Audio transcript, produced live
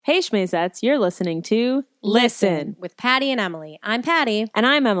Hey Schmazettes, you're listening to Listen with Patty and Emily. I'm Patty. And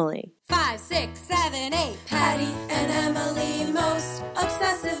I'm Emily. 5, 6, 7, 8. Patty and Emily most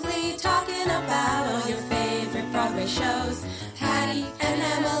obsessively talking about all your favorite Broadway shows. Patty and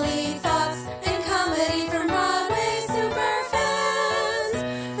Emily thoughts and comedy from Broadway super fans.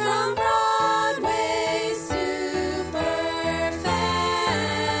 From Broadway super fans.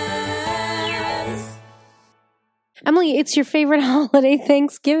 Emily, it's your favorite holiday,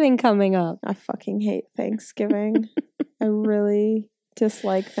 Thanksgiving, coming up. I fucking hate Thanksgiving. I really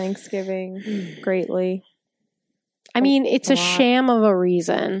dislike Thanksgiving greatly. I mean, it's a lot. sham of a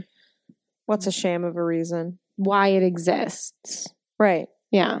reason What's a sham of a reason? why it exists. Right.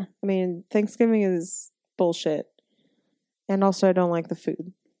 Yeah. I mean, Thanksgiving is bullshit. And also, I don't like the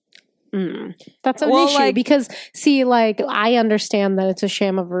food. That's an Well, issue like- because, see, like, I understand that it's a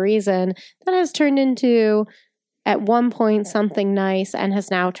sham of a reason that has turned into, at one point, something nice and has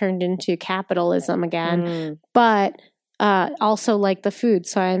now turned into capitalism again. But also like the food,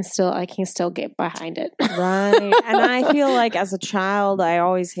 so I can still get behind it. Right. And I feel like as a child, I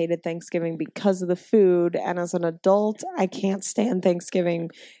always hated Thanksgiving because of the food. And as an adult, I can't stand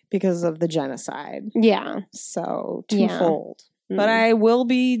Thanksgiving because of the genocide. Yeah. So Yeah. twofold. But I will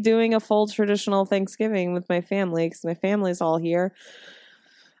be doing a full traditional Thanksgiving with my family because my family's all here.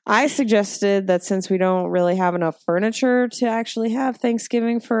 I suggested that since we don't really have enough furniture to actually have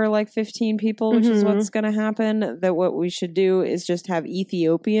Thanksgiving for like 15 people, which is what's going to happen, that what we should do is just have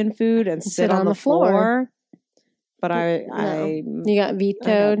Ethiopian food and sit on the floor. But You got I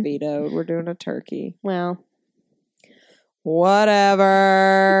vetoed. got vetoed. We're doing a turkey. Well,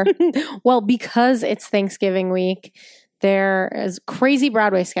 Whatever. well, because it's Thanksgiving week, there is crazy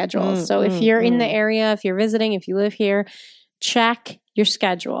Broadway schedules. So if you're in the area, if you're visiting, if you live here, check your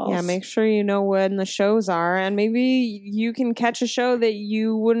schedules. Yeah, make sure you know when the shows are, and maybe you can catch a show that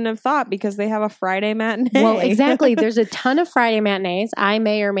you wouldn't have thought because they have a Friday matinee. Well, exactly. There's a ton of Friday matinees. I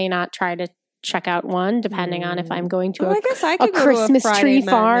may or may not try to check out one, depending on if I'm going to I guess I a could go Christmas to a Friday tree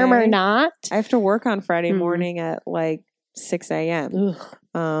farm or matinee. not. I have to work on Friday morning at like 6 a.m.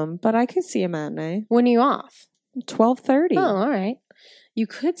 But I could see a matinee. When are you off? 12:30. Oh, all right. You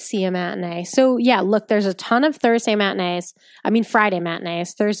could see a matinee. So, yeah, look, there's a ton of Friday matinees.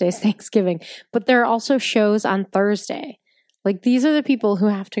 Thursday's Thanksgiving. But there are also shows on Thursday. Like, these are the people who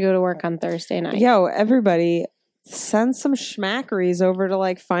have to go to work on Thursday night. Yo, everybody, send some schmackeries over to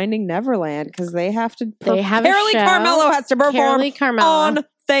like Finding Neverland because they have to. They have a Carolee show. Carmello has to perform Carolee Carmello. on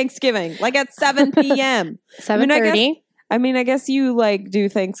Thanksgiving, like at 7 p.m. 7:30. I mean, I guess you like do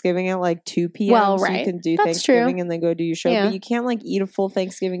Thanksgiving at like 2 p.m. Well, so right. you can do That's Thanksgiving true. and then go do your show. Yeah. But you can't like eat a full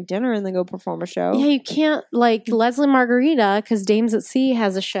Thanksgiving dinner and then go perform a show. Yeah, you can't, like, Leslie Margarita, because Dames at Sea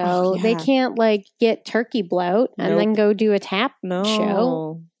has a show. Oh, yeah. They can't, like, get turkey bloat and Nope. then go do a tap No.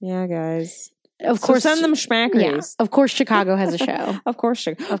 show. Yeah, guys. Of So course, send them yeah, schmackeries. of course, Chicago has a show. Of course.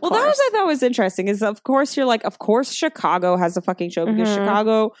 Well, that course. was I thought was interesting is of course you're like, of course Chicago has a fucking show because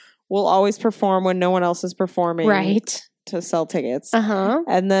Chicago will always perform when no one else is performing. Right. To sell tickets. Uh-huh.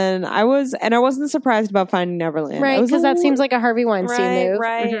 And then I wasn't surprised about Finding Neverland. Right, because that seems like a Harvey Weinstein move.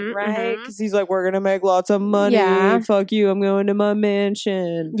 Right, Mhm, right. mhm. Because he's like, we're gonna make lots of money. Yeah. Fuck you. I'm going to my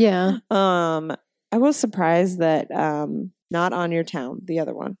mansion. Yeah. I was surprised that not On Your Town, the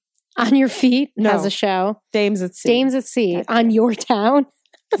other one, On Your Feet No. has a show. Dames at Sea. Dames at Sea. On Your Town.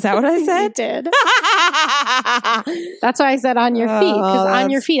 Is that what I You said? did. That's why I said On Your Feet, because On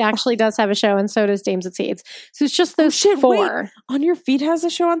Your that's- Feet actually does have a show, and so does Dames at Sea. So it's just those shit, four. On Your Feet has a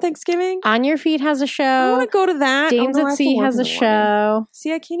show on Thanksgiving. On Your Feet has a I show. want to go to that. Dames Oh, no, I at have to Sea work has in a the morning. show.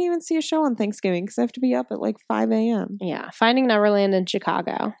 See, I can't even see a show on Thanksgiving because I have to be up at like 5 a.m. Yeah, Finding Neverland in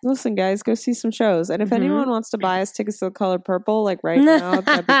Chicago. Listen, guys, go see some shows. And if Mhm. anyone wants to buy us tickets to The Color Purple, like right now,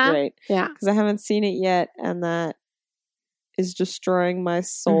 that'd be great. Yeah. Because I haven't seen it yet, and that is destroying my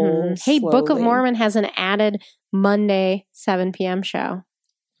soul. Mhm. Hey, Book of slowly. Mormon has an added Monday 7 p.m. show.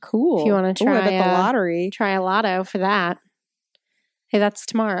 Cool. If you wanna Ooh, I try, bet the lottery. Try a lotto for that. Hey, that's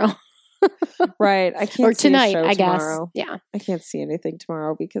tomorrow. Right. I can't Or see a tonight, show I guess. tomorrow. Yeah. I can't see anything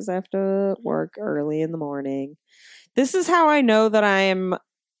tomorrow because I have to work early in the morning. This is how I know that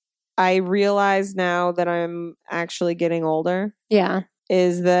I realize now that I'm actually getting older Yeah.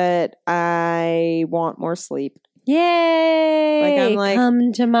 is that I want more sleep. Yay! Like, I'm like,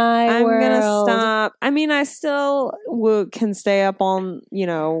 come to my I'm world. gonna stop. I mean, I still can stay up on,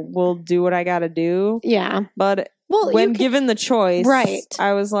 will do what I gotta do. Yeah. But Well, when given the choice, right.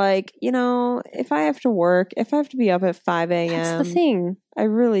 I was like, if I have to work, if I have to be up at 5 a.m. That's the thing. I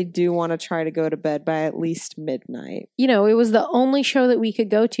really do want to try to go to bed by at least midnight. It was the only show that we could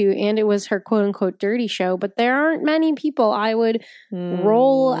go to, and it was her quote unquote dirty show, but there aren't many people I would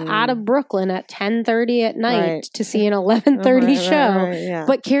roll out of Brooklyn at 10:30 at night to see an 11:30 show. Right, yeah.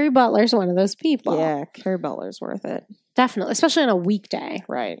 But Carrie Butler's one of those people. Yeah, Carrie Butler's worth it. Definitely, especially on a weekday.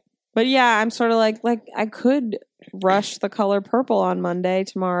 Right. But yeah, I'm sort of like I could rush The Color Purple on Monday,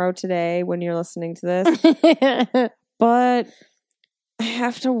 tomorrow, today, when you're listening to this. But I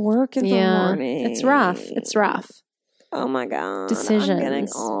have to work in the morning. It's rough. Oh my God. Decisions. I'm getting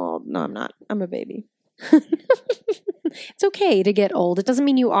old. No, I'm not. I'm a baby. It's okay to get old. It doesn't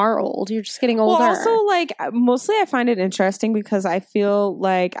mean you are old. You're just getting older. Well, also, mostly I find it interesting because I feel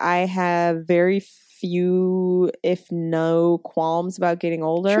like I have very few, if no, qualms about getting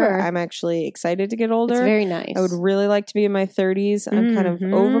older. Sure. I'm actually excited to get older. It's very nice. I would really like to be in my 30s. I'm kind of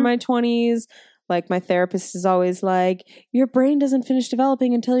over my 20s. Like, my therapist is always like, your brain doesn't finish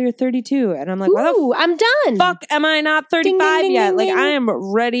developing until you're 32. And I'm like, why the I'm done. fuck am I not 35 ding, ding, yet? ding, Like, ding. I am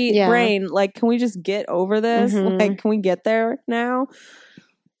ready, Yeah. brain. Like, can we just get over this? Like, can we get there now?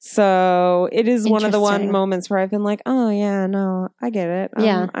 So it is one of the Interesting. moments where I've been like, oh, yeah, no, I get it.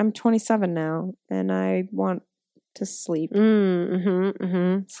 Yeah. I'm 27 now, and I want to sleep.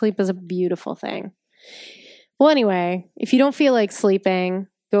 Sleep is a beautiful thing. Well, anyway, if you don't feel like sleeping,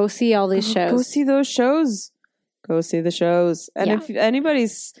 go see all these shows. Go see those shows. Go see the shows. And Yeah. if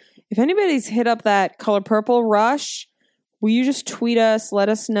anybody's hit up that Color Purple rush, will you just tweet us, let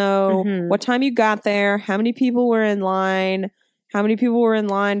us know what time you got there, how many people were in line, how many people were in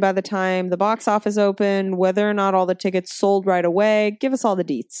line by the time the box office opened, whether or not all the tickets sold right away. Give us all the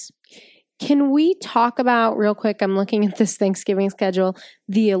deets. Can we talk about, real quick, I'm looking at this Thanksgiving schedule,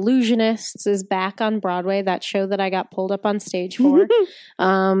 The Illusionists is back on Broadway, that show that I got pulled up on stage for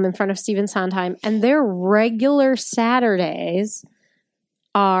in front of Stephen Sondheim. And their regular Saturdays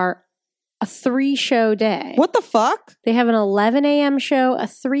are a 3-show day. What the fuck? They have an 11 a.m. show, a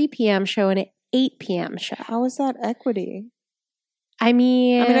 3 p.m. show, and an 8 p.m. show. How is that equity? I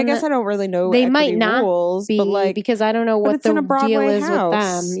mean, I guess I don't really know they equity might not rules, be, but like, because I don't know what it's in a the Broadway deal is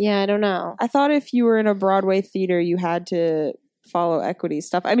house. with them. Yeah, I don't know. I thought if you were in a Broadway theater, you had to follow equity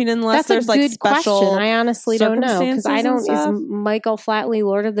stuff. I mean, unless That's there's a like good special question. I honestly don't know, because I don't. circumstances and Is stuff. Michael Flatley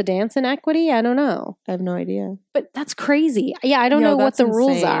Lord of the Dance in equity? I don't know, I have no idea. but that's crazy. Yeah, I don't know what that's the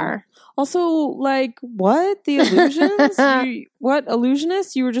rules insane. are. Also, like, what? The Illusions? What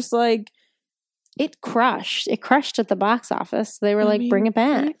Illusionists? You were just like, It crushed. It crushed at the box office. They were I like, mean, bring it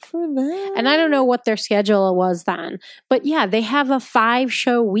back. good for them. And I don't know what their schedule was then. But yeah, they have a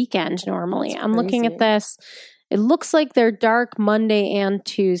 5-show weekend normally. That's I'm looking at crazy. this. It looks like they're dark Monday and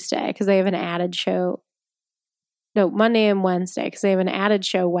Tuesday because they have an added show. No, Monday and Wednesday because they have an added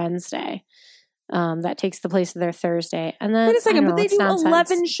show Wednesday. That takes the place of their Thursday. And then Wait a second, I don't but know, they it's do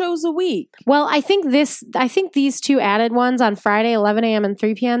nonsense. 11 shows a week. Well, I think these 2 added ones on Friday, 11 a.m. and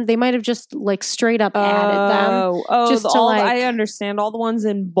 3 p.m., they might have just like straight up added them. Just just to, like- I understand. All the ones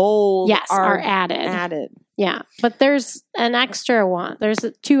in bold Yes, are added. added. Yeah, but there's an extra one. There's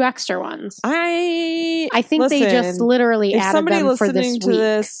 2 extra ones. I think they just listen, literally if added somebody them for listening this to week.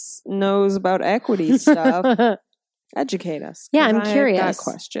 this knows about equity stuff, educate us. 'cause Yeah, I'm I've got curious.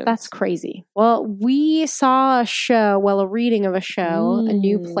 questions. That's crazy. Well, we saw a reading of a show, a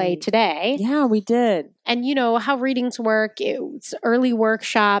new play today. Yeah, we did. And you know how readings work. It's early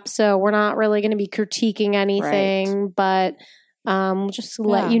workshop, so we're not really going to be critiquing anything, but we'll just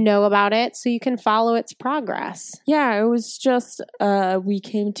let you know about it so you can follow its progress. Yeah, it was just we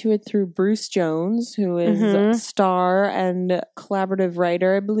came to it through Bruce Jones, who is a star and collaborative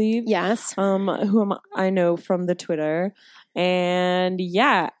writer, I believe. Yes. Whom I know from the Twitter. And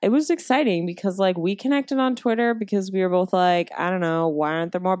yeah, it was exciting because like we connected on Twitter because we were both like, I don't know, why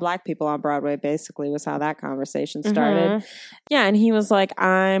aren't there more Black people on Broadway? Basically was how that conversation started. Yeah, and he was like,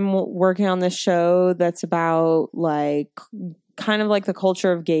 I'm working on this show that's about like kind of like the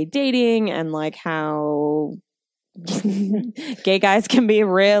culture of gay dating and like how gay guys can be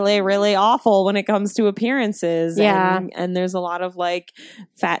really, really awful when it comes to appearances. Yeah. And there's a lot of like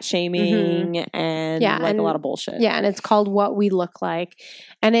fat shaming and like a lot of bullshit. Yeah, and it's called What We Look Like.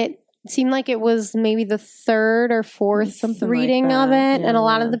 And it seemed like it was maybe the 3rd or 4th Something reading like of that. it. And a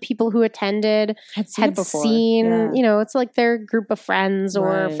lot Yeah. of the people who attended Had had seen, you know, it's like their group of friends or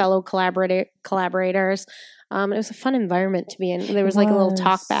Right. fellow collaborators. It was a fun environment to be in. There was like a little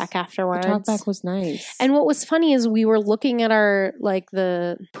talk back afterwards. The talk back was nice. And what was funny is we were looking at our, like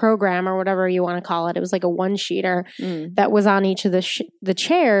the program or whatever you want to call it. It was like a 1-sheeter that was on each of the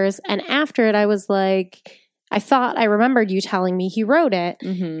chairs. And after it, I was like, I remembered you telling me he wrote it.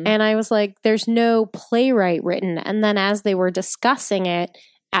 Mm-hmm. And I was like, there's no playwright written. And then as they were discussing it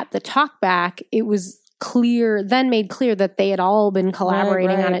at the talkback, it was made clear that they had all been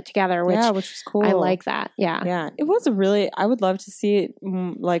collaborating on it together, which was cool. I like that. Yeah. Yeah. It was I would love to see it,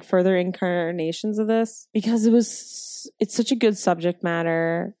 like further incarnations of this, because it's such a good subject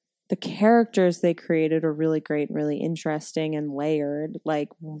matter. The characters they created are really great and really interesting and layered, like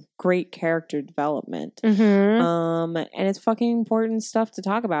great character development. Mm-hmm. And it's fucking important stuff to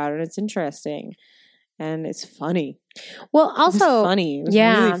talk about, and it's interesting. And it's funny. Well, also, it was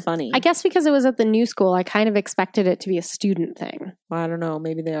really funny. I guess because it was at the new school, I kind of expected it to be a student thing. Well, I don't know.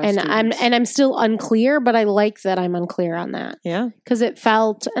 Maybe they are. And students. I'm still unclear, but I like that I'm unclear on that. Yeah, because it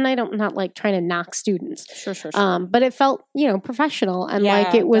felt, and not like trying to knock students. Sure. But it felt, professional, and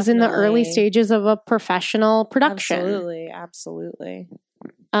like it was in the early stages of a professional production. Absolutely.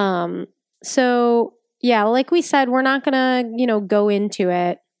 So yeah, like we said, we're not gonna go into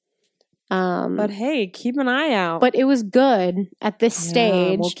it. But hey, keep an eye out. But it was good at this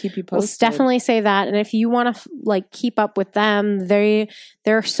stage. We'll keep you posted. We'll definitely say that. And if you want to keep up with them, their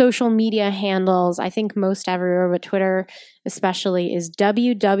social media handles, I think most everywhere, but Twitter especially, is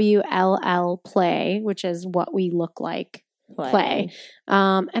WWLL Play, which is what we look like play.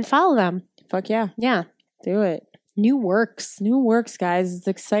 And follow them. Fuck yeah. Yeah. Do it. New works, guys. It's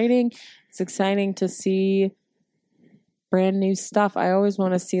exciting. It's exciting to see brand new stuff. I always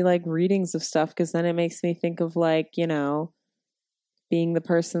want to see readings of stuff, because then it makes me think of being the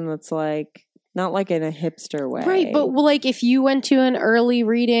person that's not in a hipster way. Right, but if you went to an early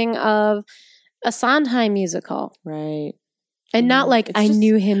reading of a Sondheim musical. Right. And not I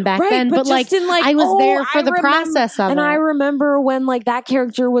knew him back then, but I was there for the process of it. And I remember when that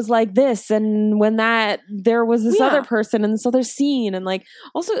character was like this, and when there was this other person and this other scene, and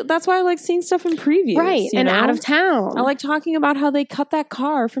also that's why I like seeing stuff in previews. Right, and out of town. I like talking about how they cut that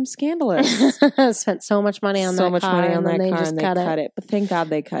car from Scandalous. Spent so much money on that car. So much money on that car, and they cut it. But thank God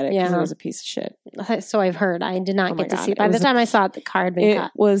they cut it, because it was a piece of shit. So I've heard. I did not get to see it. By the time I saw it, the car had been cut.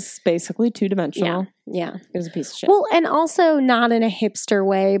 It was basically two-dimensional. Yeah. It was a piece of shit. Well, and also not in a hipster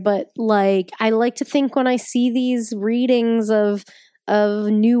way, but I like to think when I see these readings of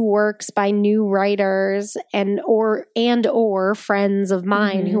new works by new writers and or friends of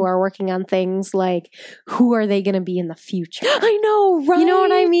mine who are working on things, who are they going to be in the future? I know, right? You know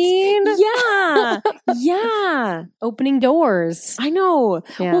what I mean? Yeah. Yeah. Opening doors. I know.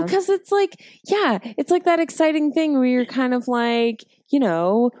 Yeah. Well, because it's it's that exciting thing where you're kind of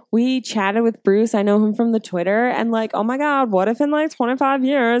we chatted with Bruce. I know him from the Twitter, and oh my God, what if in 25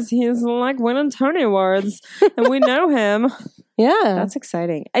 years he's winning Tony Awards and we know him? Yeah. That's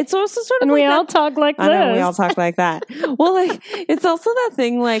exciting. It's also sort of and we all talk like this. I know, we all talk like that. Well, it's also that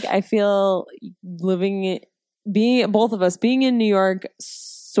thing, I feel both of us being in New York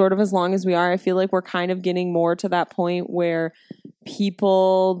sort of as long as we are, I feel like we're kind of getting more to that point where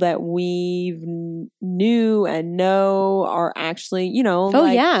people that we knew and know are actually,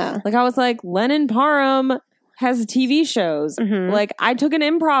 yeah. I was Lennon Parham has TV shows. Mm-hmm. I took an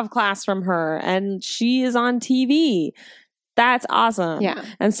improv class from her, and she is on TV. That's awesome. Yeah.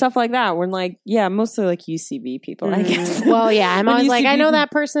 And stuff like that. We're mostly UCB people, I guess. Well, yeah. I'm always I know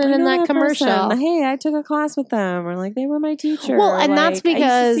that person in that commercial. Person. Hey, I took a class with them. Or they were my teacher. Well, and that's because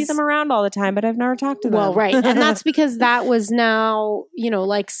I used to see them around all the time, but I've never talked to them. Well, right. And that's because that was now,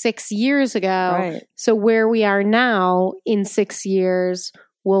 6 years ago. Right. So where we are now in 6 years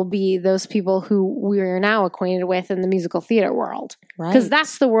will be those people who we are now acquainted with in the musical theater world. Right. Because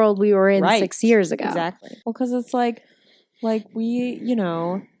that's the world we were in 6 years ago. Exactly. Well, because it's we,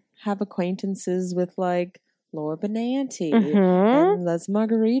 have acquaintances with Laura Benanti and Les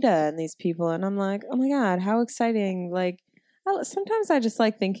Margarita and these people. And I'm oh my God, how exciting. Sometimes I just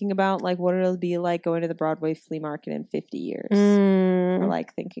thinking about what it'll be going to the Broadway flea market in 50 years. Or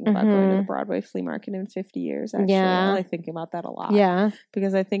thinking about going to the Broadway flea market in 50 years. Actually, I like thinking about that a lot. Yeah,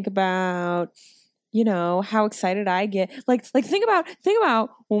 because I think about how excited I get. Think about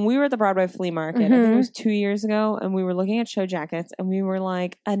when we were at the Broadway flea market. I think it was 2 years ago, and we were looking at show jackets, and we were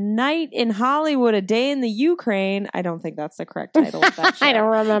a night in Hollywood, a day in the Ukraine. I don't think that's the correct title of that show. I don't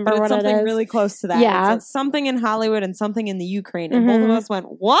remember what it is. It's something really close to that. Yeah. It's something in Hollywood and something in the Ukraine. And both of us went,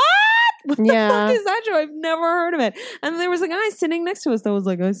 what? What the fuck is that show? I've never heard of it. And there was a guy sitting next to us that was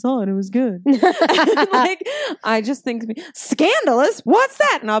I saw it. It was good. I just think, Scandalous? What's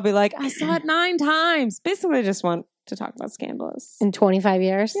that? And I'll be I saw it 9 times. Basically, I just want to talk about Scandalous. In 25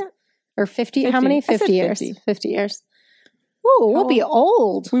 years? Yeah. Or 50? How many? 50 years. 50 years. Ooh, we'll be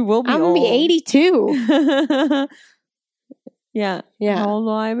old. We will be I'm old. going to be 82. Yeah. Yeah. How old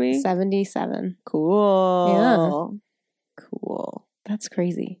will I be? 77. Cool. Cool. That's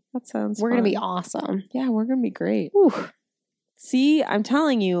crazy. That sounds We're going to be fun. awesome. Yeah, we're going to be great. Whew. See, I'm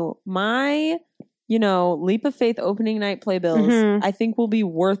telling you, my, Leap of Faith opening night playbills, Mhm. I think will be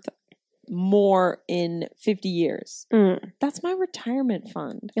worth more in 50 years. Mm. That's my retirement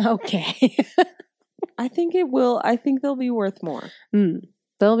fund. Okay. I think it will. I think they'll be worth more.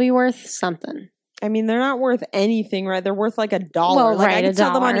 They'll be worth something. I mean, they're not worth anything, right? They're worth like $1. Well, like right, I could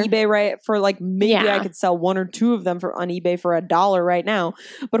sell them on $1. eBay, right? For like maybe Yeah. I could sell 1 or 2 of them on eBay for $1 right now.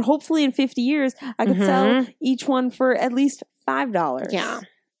 But hopefully in 50 years, I could sell each one for at least $5. Yeah.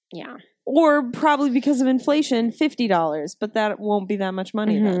 Yeah. Or probably because of inflation, $50. But that won't be that much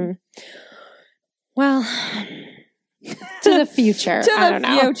money then. Well, to the future. To I the don't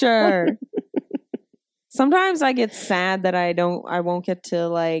know. future. Sometimes I get sad that I won't get to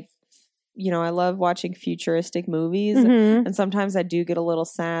like, I love watching futuristic movies. Mhm. And sometimes I do get a little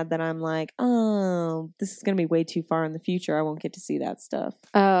sad that I'm like, oh, this is going to be way too far in the future. I won't get to see that stuff.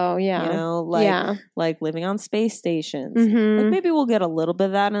 Oh, yeah. Like living on space stations. Mhm. Like maybe we'll get a little bit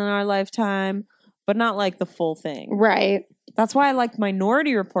of that in our lifetime, but not like the full thing. Right. That's why I like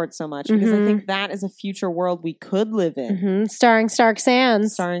Minority Report so much, because I Mhm. think that is a future world we could live in. Mhm. Starring Stark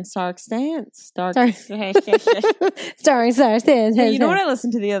Sands. Starring Stark Sands. Starring Stark Sands. Hey, you know what I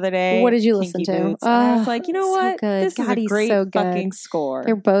listened to the other day? What did you listen Kinky to? Boots. And I was Oh, like, you know so what? good. This God, is a he's great so good. fucking score.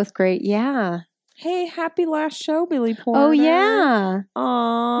 They're both great. Yeah. Hey, happy last show, Billy Porter. Oh, yeah.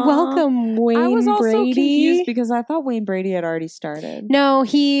 Aww. Welcome, Wayne I was also Brady. confused because I thought Wayne Brady had already started. No,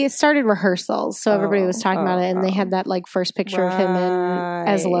 he started rehearsals, so everybody was talking about it, and they oh. had that like first picture of him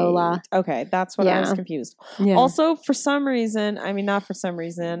as Lola. Okay, that's what I was Yeah. confused. Yeah. Also, for some reason, not for some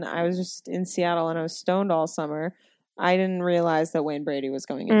reason, I was just in Seattle and I was stoned all summer. I didn't realize that Wayne Brady was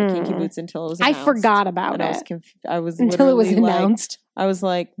going into Kinky Boots until it was announced. I forgot about And it I was until it was literally, like, announced. I was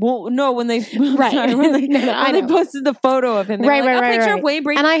like, well, no, when they Right. sorry, when they, No, I when they know. posted the photo of him, they Right, were like, right, a picture right. of Wayne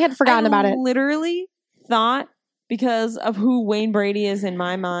Brady. And I had forgotten about it. Literally thought, because of who Wayne Brady is in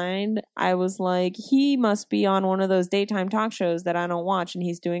my mind, I was like, he must be on one of those daytime talk shows that I don't watch, and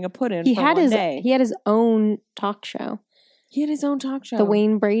he's doing a put-in He for had one his day. he had his own talk show, He had his own talk show. the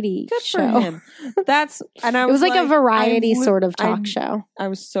Wayne Brady Good show. for him. That's and I It was like a variety I sort of I- talk show. I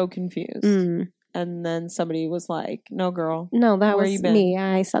was so confused. Mm. And then somebody was like, "No, girl, No, that Where was you been? me.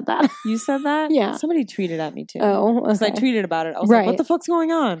 I said that. you said that." Yeah. Somebody tweeted at me too. Oh, Because I okay. tweeted about it. I was Right. like, "What the fuck's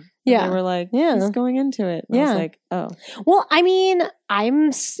going on?" And Yeah. they were like, Yeah. "He's going into it." And I Yeah. was like, "Oh, Well, I mean,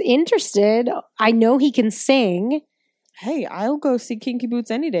 I'm interested. I know he can sing. hey, I'll go see Kinky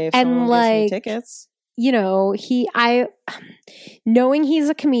Boots any day if And, someone like, gives me tickets." You know, knowing he's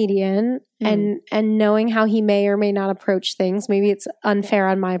a comedian and knowing how he may or may not approach things, maybe it's unfair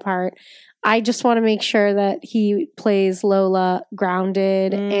on my part. I just want to make sure that he plays Lola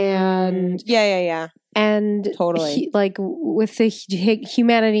grounded and yeah, Totally. like with the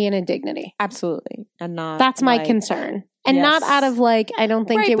humanity and a dignity. absolutely, and not That's my like- concern. And Yes. not out of like, I don't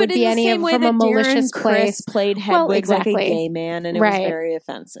think Right, it would but in be the any same of way from a that malicious Darren place. Criss played Well, Hedwig exactly. like a gay man, and it Right. was very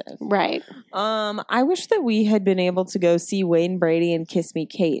offensive. Right. I wish that we had been able to go see Wayne Brady and Kiss Me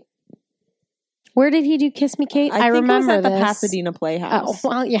Kate. Where did he do Kiss Me Kate? I think remember it was at this. the Pasadena Playhouse. Oh,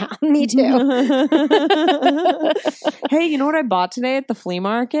 well, yeah, me too. Hey, you know what I bought today at the flea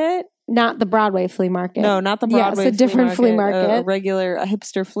market? Not the Broadway flea market. No, not the Yes, Broadway. a different flea market. A regular, a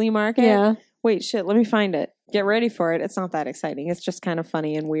hipster flea market. Yeah. Wait, shit. Let me find it. Get ready for it. It's not that exciting. It's just kind of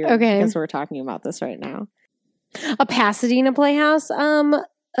funny and weird. Okay. Because we're talking about this right now. A Pasadena Playhouse,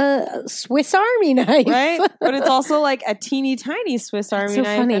 Swiss Army knife. Right? But it's also like a teeny tiny Swiss Army So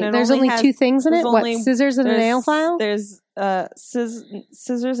knife. funny. and it There's only has- 2 things in it. there's What, only- scissors and a nail file? There's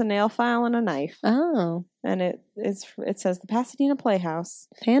scissors, a nail file, and a knife. Oh, And it says the Pasadena Playhouse.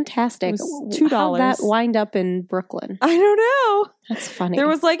 fantastic. It was $2. How'd that wind up in Brooklyn? I don't know. That's funny. It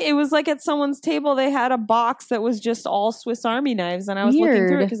was like at someone's table. They had a box that was just all Swiss Army knives, and I was looking through it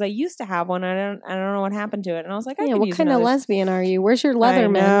Weird. because I used to have one. I don't know what happened to it, and I was like, I yeah, could what use kind of another- lesbian are you? Where's your I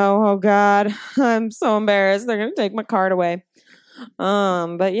Leatherman? know. Oh God, I'm so embarrassed. They're gonna take my card away.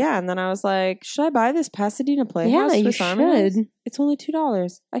 But yeah, and then I was like, should I buy this Pasadena Playhouse? Yeah, you Swiss Army knives? should. It's only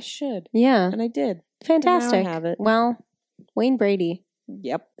 $2. I should, Yeah, and I did. fantastic. And now I have it. Well, Wayne Brady.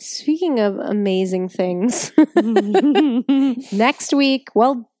 Yep. Speaking of amazing things, next week,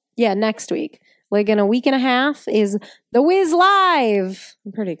 like in a week and a half, is The Wiz Live.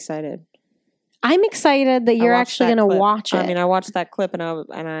 I'm pretty excited. I'm excited that you're I watched actually that going to clip. watch it. I mean, I watched that clip and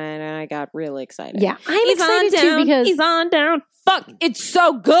I got really excited. yeah, I'm He's on excited too down. because He's on down. Fuck, it's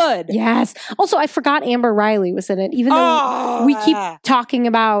so good. yes. Also, I forgot Amber Riley was in it, even though we keep talking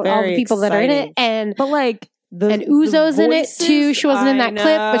about all the Very people that are in it. exciting. And But like, And Uzo's in it too. She wasn't in that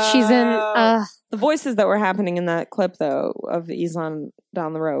clip, but she's in. The voices that were happening in that clip, though, of Isan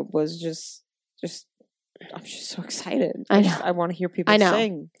Down the Road was just. I'm just so excited. I know. I want to hear people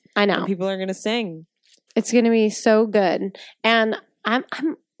sing. I know. And people are going to sing. It's going to be so good, and I'm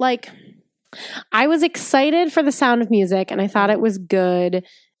like, I was excited for The Sound of Music, and I thought it was good.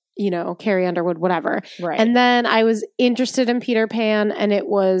 You know, Carrie Underwood, whatever. Right. And then I was interested in Peter Pan, and it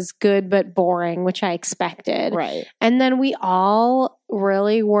was good but boring, which I expected. Right. And then we all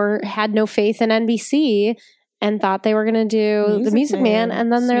really had no faith in NBC and thought they were going to do The Music Man.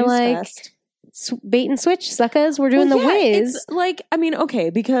 And then they're like, Fest. bait and switch, suckers. We're doing The Wiz. It's like, I mean, okay,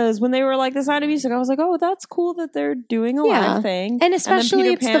 because when they were like The Sound of Music, I was like, oh, that's cool that they're doing a live thing. And especially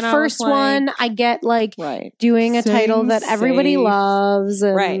then it's the first one. I get like right. doing a title that everybody loves.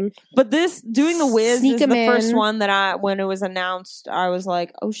 And right. But doing The Wiz is the first in. one that when it was announced, I was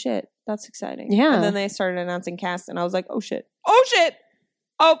like, oh shit, that's exciting. Yeah. And then they started announcing cast and I was like, oh shit.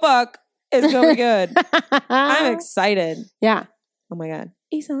 Oh fuck. It's going to be good. I'm excited. Yeah. Oh my God.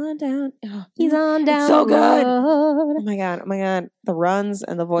 He's on down. Oh, he's on down. It's so good. Road. Oh my God. The runs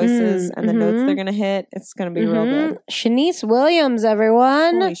and the voices and the notes they're going to hit. It's going to be real good. Shanice Williams,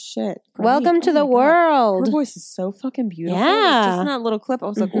 everyone. Holy shit. Great. Welcome to the my God. world. Her voice is so fucking beautiful. Yeah. Just in that little clip, I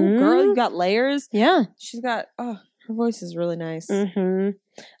was like, oh, girl, you got layers. Yeah. She's got, her voice is really nice. Mm-hmm.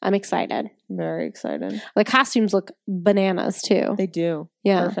 I'm excited. Very excited. The costumes look bananas too. They do.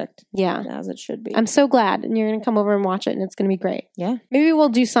 Yeah. Perfect. Yeah. As it should be. I'm so glad. And you're going to come over and watch it and it's going to be great. Yeah. Maybe we'll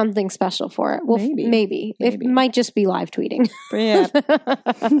do something special for it. Well, maybe. It might just be live tweeting. Yeah.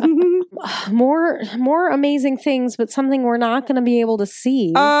 More amazing things, but something we're not going to be able to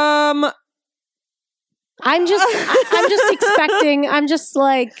see. I'm just expecting. I'm just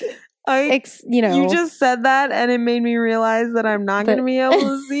like, you just said that and it made me realize that I'm not going to be able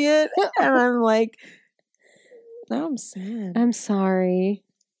to see it. And I'm like, now I'm sad. I'm sorry.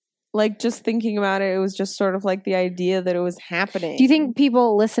 Like, just thinking about it, it was just sort of like the idea that it was happening. Do you think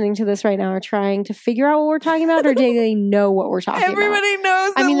people listening to this right now are trying to figure out what we're talking about, or do they know what we're talking Everybody about?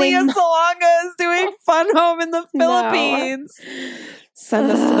 knows that Leah Salonga is doing Fun Home in the Philippines.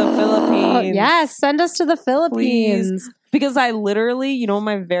 Send us to the Philippines. Yes, send us to the Philippines. Please. Because I literally, you know what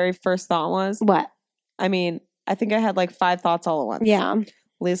my very first thought was? What? I mean, I think I had like 5 thoughts all at once. Yeah.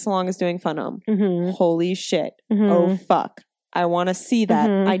 Leah Salonga is doing Fun Home. Mm-hmm. Holy shit. Mm-hmm. Oh, fuck. I want to see that.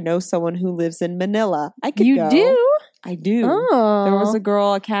 Mm-hmm. I know someone who lives in Manila. I could go. You do? I do. Oh. There was a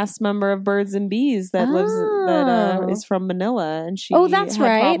girl, a cast member of Birds and Bees that is from Manila, and she that's had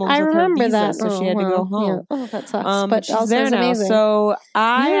right. problems I with remember her visa, that. so she had to go home. Yeah. Oh, that sucks. But she's also there now. amazing. So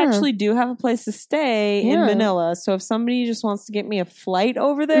I actually do have a place to stay in Yeah. Manila. So if somebody just wants to get me a flight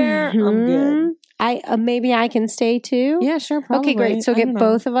over there, I'm good. Maybe I can stay too. Yeah, sure. Probably. Okay, great. So I get don't know.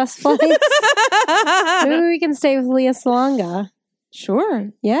 both of us flights. Maybe we can stay with Leah Salonga.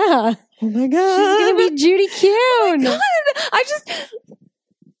 Sure. Yeah. Oh my god. She's gonna be Judy Kuhn. Oh my god.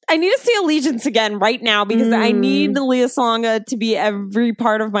 I need to see Allegiance again right now because I need Leah Salonga to be every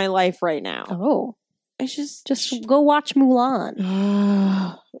part of my life right now. Oh. It's just go watch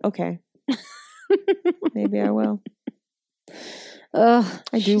Mulan. Okay. Maybe I will. Ugh,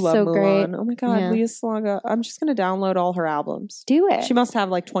 I do love so Mulan. great. Oh my god, Yeah. Leah Salonga. I'm just gonna download all her albums. Do it. She must have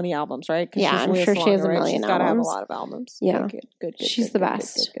like 20 albums, right? Yeah, she's I'm Leah sure she has Salonga, a right? million She's gotta have a albums. lot of albums. Yeah. Good. She's the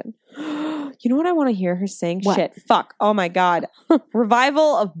best. Good. You know what I want to hear her sing? What? Shit. Fuck. Oh my god.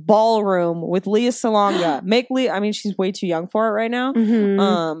 Revival of Ballroom with Leah Salonga. Make Leah. I mean, she's way too young for it right now.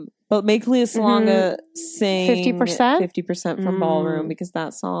 Mm-hmm. But make Leah Salonga sing 50%? 50% from Ballroom because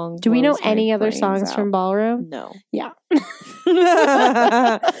that song. Do we know blows my any other brains songs out. from Ballroom? No. Yeah. But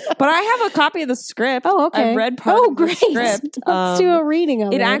I have a copy of the script. Oh, okay. I've read part of great. the script. Let's do a reading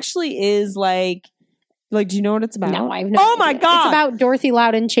of it. It actually is like, do you know what it's about? No, I have no Oh my idea. god! It's about Dorothy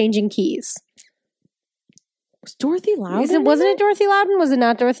Loudon changing keys. Was Dorothy Loudon? Wasn't it Dorothy Loudon? Was it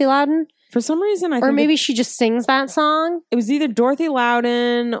not Dorothy Loudon? For some reason, I Or think maybe she just sings that song? it was either Dorothy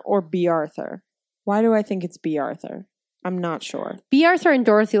Loudon or B. Arthur. Why do I think it's B. Arthur? I'm not sure. B. Arthur and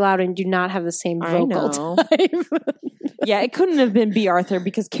Dorothy Loudon do not have the same I vocal know. type. Yeah, it couldn't have been B. Arthur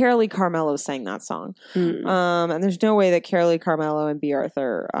because Carolee Carmello sang that song. And there's no way that Carolee Carmello and B.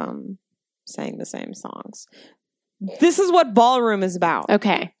 Arthur sang the same songs. This is what Ballroom is about.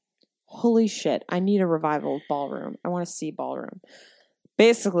 Okay. Holy shit, I need a revival of Ballroom. I want to see Ballroom.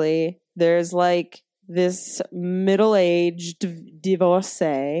 Basically, there's like this middle-aged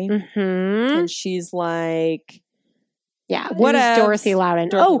divorcee, and she's like, yeah, what it was else? Dorothy Loudon.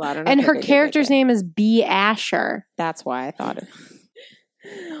 Dorothy Loudon. And Okay, her good. character's name is B. Asher. That's why I thought it.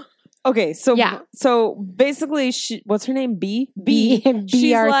 Okay, so Yeah. so basically, what's her name? B. B.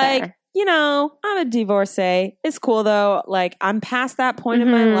 She's Arthur. like, you know, I'm a divorcee. It's cool though. Like, I'm past that point in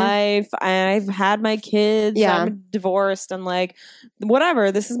my life. I've had my kids. Yeah. I'm divorced. And like,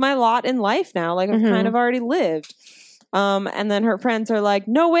 whatever. This is my lot in life now. Like, I've kind of already lived. And then her friends are like,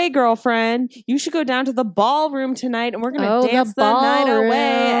 no way, girlfriend. You should go down to the ballroom tonight and we're going to dance the night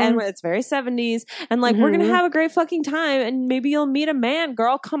away. And it's very 70s. And like, we're going to have a great fucking time. And maybe you'll meet a man,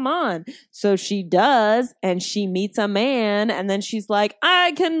 girl. Come on. So she does. And she meets a man. And then she's like,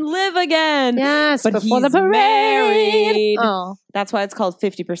 I can live again. Yes, but before he's the parade. married. Oh. That's why it's called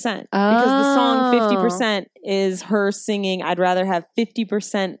 50%. Because the song 50% is her singing, I'd rather have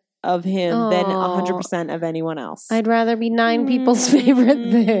 50% of him than 100% of anyone else. I'd rather be 9 people's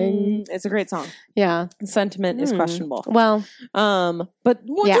favorite thing. It's a great song. Yeah. The sentiment is questionable. Well, but doesn't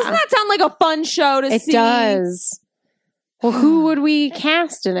that sound like a fun show to see? It does. Well, who would we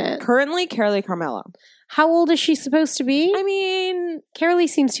cast in it? Currently, Carolee Carmello. How old is she supposed to be? I mean, Carolee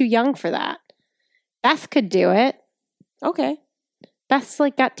seems too young for that. Beth could do it. Okay. Beth's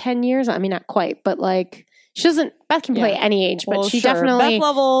like got 10 years. I mean, not quite, but like she doesn't. Beth can play any age, but she definitely Beth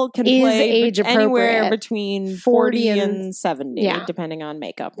Level can is play age anywhere appropriate. between 40 and 70, yeah. depending on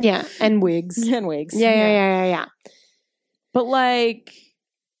makeup. Yeah, and wigs. And wigs. Yeah. But like,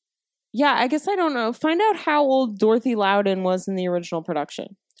 yeah, I guess I don't know. Find out how old Dorothy Loudon was in the original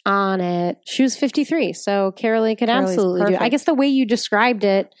production. On it. She was 53, so Carolee could absolutely do it. I guess the way you described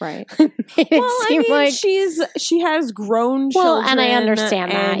it, right? it seemed like she has grown children. Well, and I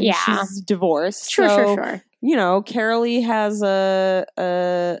understand that. And yeah, she's divorced. Sure. You know, Carolee has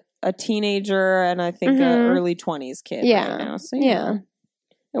a teenager and I think an early 20s kid right now. So yeah.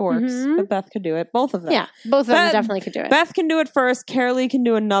 It works. But Beth could do it. Both of them. Yeah, both of them definitely could do it. Beth can do it first. Carolee can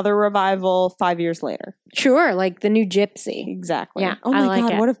do another revival 5 years later. Sure, like the new Gypsy. Exactly. Yeah, oh my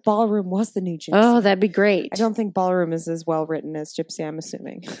God, it. what if Ballroom was the new Gypsy? Oh, that'd be great. I don't think Ballroom is as well written as Gypsy, I'm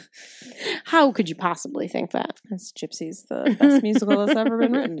assuming. How could you possibly think that? Because Gypsy's the best musical that's ever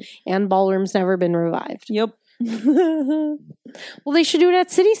been written. And Ballroom's never been revived. Yep. Well, they should do it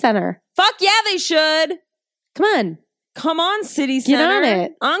at City Center. Fuck yeah, they should. Come on, City Center. Get on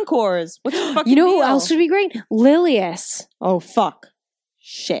it. Encores. What's the fucking You know deal? who else would be great? Lilius. Oh, fuck.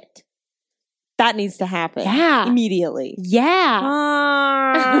 Shit. That needs to happen. Yeah. Immediately. Yeah.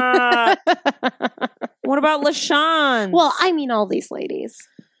 What about LaShawn? Well, I mean, all these ladies.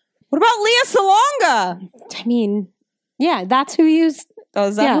 What about Leah Salonga? I mean, yeah, that's who used. Oh,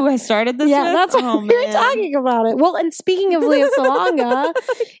 is that who I started this with? Yeah, that's what we were talking about it. Well, and speaking of Leah Salonga,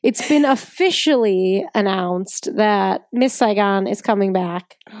 it's been officially announced that Miss Saigon is coming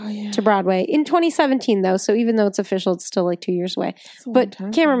back to Broadway in 2017, though. So even though it's official, it's still like 2 years away. But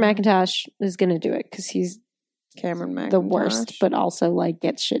Cameron McIntosh is going to do it because he's the worst, but also like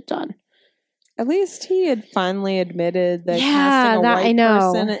gets shit done. At least he had finally admitted that casting a white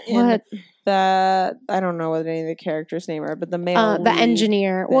person in the, I don't know what any of the characters' name are, but the male lead, the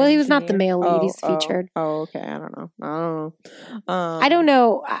engineer. Well, he was not the male lead. He's featured. Oh, okay. I don't know. I don't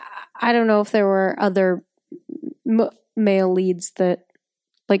know. I don't know if there were other male leads that,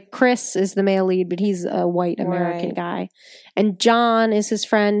 like Chris is the male lead, but he's a white American guy, and John is his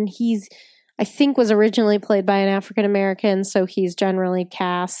friend. He's, I think, was originally played by an African American, so he's generally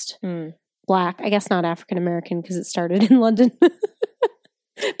cast black. I guess not African American because it started in London.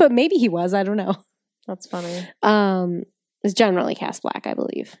 But maybe he was. I don't know. That's funny. Is generally cast black, I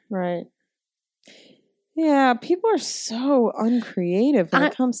believe. Right. Yeah, people are so uncreative when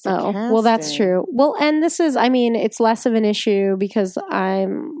it comes to casting. Well, that's true. Well, and this is, I mean, it's less of an issue because I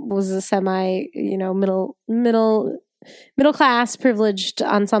was a semi, middle class, privileged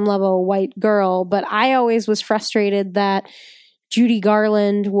on some level white girl, but I always was frustrated that Judy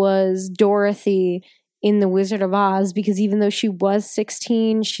Garland was Dorothy in The Wizard of Oz because even though she was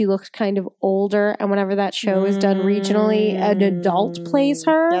 16, she looked kind of older. And whenever that show is done regionally, an adult plays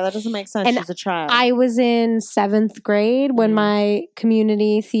her. Yeah, that doesn't make sense. And she's a child. I was in 7th grade when my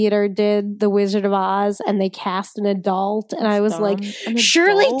community theater did The Wizard of Oz and they cast an adult. And I was like,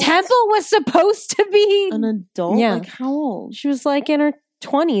 Shirley Temple was supposed to be an adult? Yeah. Like how old? She was like in her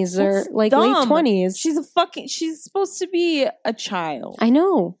 20s or like late 20s. She's supposed to be a child. I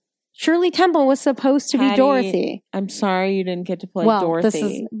know. Shirley Temple was supposed to be Dorothy. I'm sorry you didn't get to play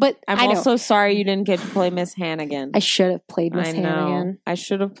Dorothy. I'm also sorry you didn't get to play Miss Hannigan. I should have played Miss Hannigan. I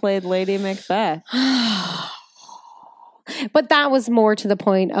should have played Lady Macbeth. But that was more to the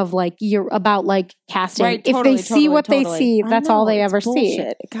point of like you're about like casting. Right, if they see what they see, that's all they ever see.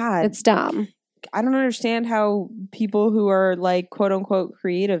 God, it's dumb. I don't understand how people who are like quote unquote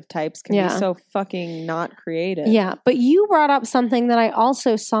creative types can be so fucking not creative. Yeah, but you brought up something that I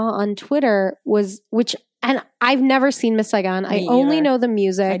also saw on Twitter which and I've never seen Miss Saigon. I Me only either. know the I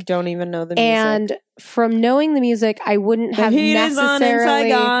music. don't even know the music. And from knowing the music, I wouldn't The have heat is on in necessarily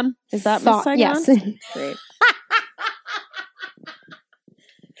Saigon. Is that Miss thought. Saigon? Yes. Great.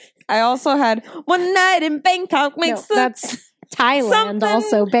 I also had One Night in Bangkok No, makes the that's Thailand. something.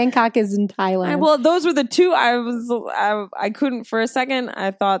 Also, Bangkok is in Thailand. well, those were the two I couldn't for a second.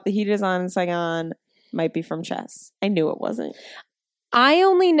 I thought The Heat is on in Saigon might be from Chess. I knew it wasn't. I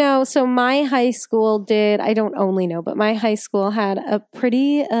only know, so my high school did, I don't only know, but my high school had a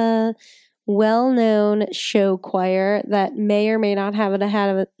pretty well-known show choir that may or may not have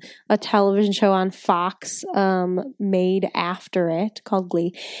had a television show on Fox made after it called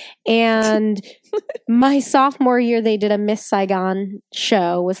Glee. And my sophomore year, they did a Miss Saigon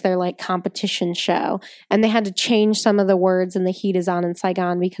show, was their like competition show. And they had to change some of the words in The Heat is on in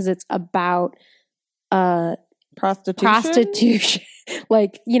Saigon because it's about prostitution.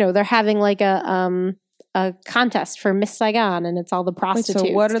 Like, you know, they're having like a contest for Miss Saigon, and it's all the prostitutes.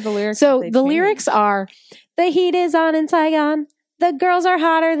 So what are the lyrics? So that they the changed? lyrics are, the heat is on in Saigon, the girls are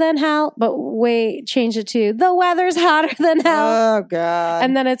hotter than hell, but wait, change it to, the weather's hotter than hell. Oh God!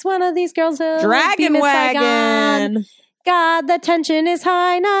 And then it's one of these girls who be Dragon Miss Wagon. Saigon. God, the tension is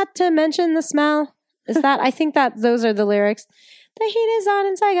high, not to mention the smell. Is that, I think that those are the lyrics. The heat is on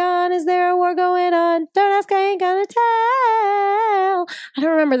in Saigon. Is there a war going on? Don't ask, I ain't gonna tell. I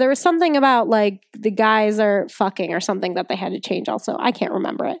don't remember. There was something about like the guys are fucking or something that they had to change also. I can't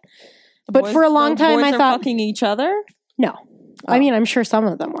remember it. But Boys- for a long the time boys I are thought, fucking each other. no. I mean, I'm sure some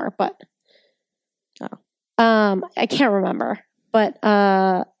of them were, but I can't remember. But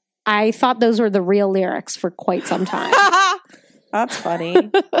I thought those were the real lyrics for quite some time. That's funny.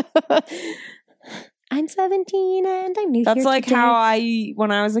 I'm 17 and I'm new That's here like today. how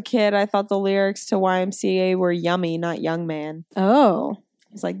when I was a kid, I thought the lyrics to YMCA were yummy, not young man. Oh.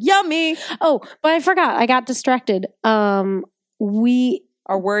 It's like yummy. Oh, but I forgot. I got distracted. We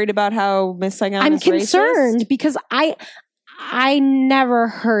Are worried about how Miss Saigon I'm is concerned racist? because I never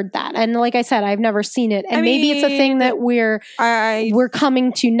heard that. And like I said, I've never seen it. And I maybe it's a thing mean, that we're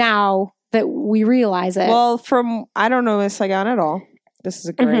coming to now that we realize it. Well, I don't know Miss Saigon at all. This is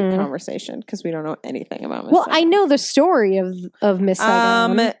a great Mhm. conversation because we don't know anything about Miss Well, Saigon. I know the story of Miss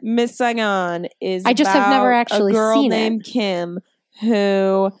Saigon. Miss Saigon is I just have never about actually a girl seen it. named Kim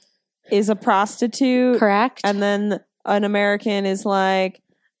who is a prostitute. Correct? And then an American is like,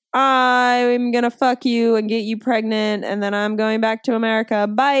 I'm gonna fuck you and get you pregnant, and then I'm going back to America.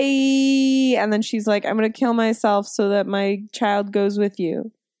 Bye. And then she's like, I'm gonna kill myself so that my child goes with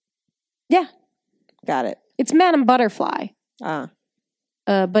you. Yeah. Got it. It's Madame Butterfly, Ah.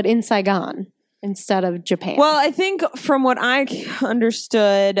 but in Saigon instead of Japan. Well, I think from what I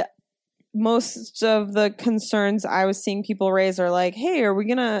understood, most of the concerns I was seeing people raise are like, hey, are we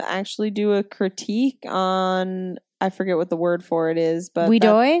going to actually do a critique on, I forget what the word for it is, but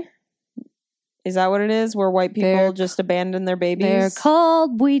Widoi? Is that what it is? Where white people They're- just abandon their babies? They're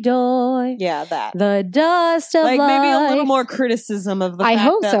called Widoi. Yeah, that. The dust of Like maybe a little life. more criticism of the I fact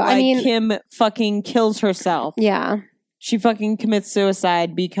hope that so. I like, mean- Kim fucking kills herself. Yeah. She fucking commits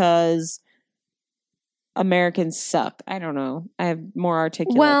suicide because Americans suck. I don't know. I have more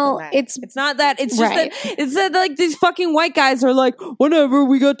articulate. Well, than that. It's not that. It's just Right. that it's that like these fucking white guys are like, whatever.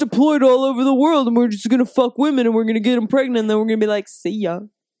 We got deployed all over the world, and we're just gonna fuck women, and we're gonna get them pregnant, and then we're gonna be like, see ya.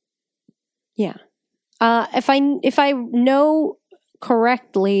 Yeah. If I know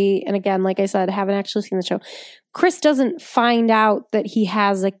correctly, and again, like I said, I haven't actually seen the show, Chris doesn't find out that he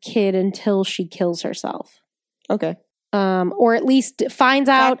has a kid until she kills herself. Okay. Or at least finds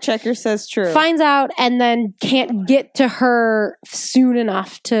out. Fact checker says true. Finds out and then can't get to her soon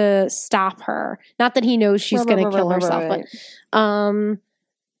enough to stop her. Not that he knows she's going to kill herself, but I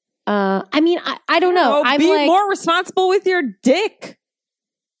mean, I don't know. Oh, I'm be like, more responsible with your dick.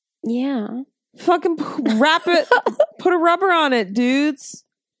 yeah. Fucking wrap it. Put a rubber on it, dudes.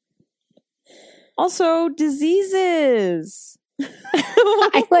 Also, diseases.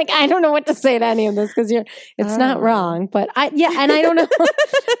 I don't know what to say to any of this because it's not wrong, but and I don't know.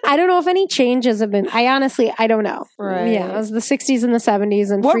 I don't know if any changes have been. I don't know. Right. Yeah, it was the 60s and the 70s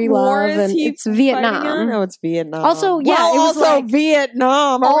and What free war love, is and he it's Vietnam. fighting on? No, it's Vietnam. Also, yeah, Well, it was also like-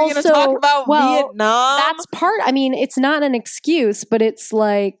 Vietnam. Are we going to Also, talk about well, Vietnam? That's part. I mean, it's not an excuse, but it's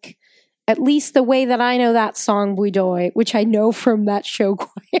like at least the way that I know that song "Bui Doi," which I know from that show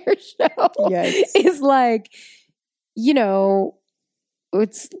choir show, Yikes. is like, you know,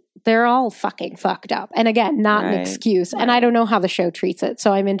 it's they're all fucking fucked up. And again, not an Right. excuse. And I don't know how the show treats it,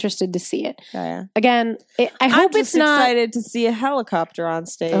 so I'm interested to see it. Yeah. Again, I hope I'm it's just not. excited to see a helicopter on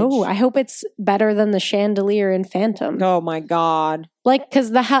stage. Oh, I hope it's better than the chandelier in Phantom. Oh my God. Like, because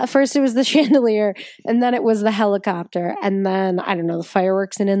first it was the chandelier, and then it was the helicopter, and then I don't know, the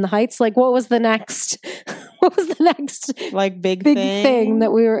fireworks and In the Heights. Like, what was the next? What was the next Like big thing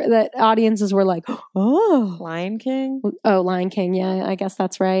that audiences were like, oh, Lion King? Lion King? Yeah, I guess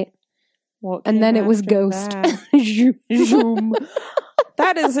that's right. What And came then it was after Ghost. that? Zoom.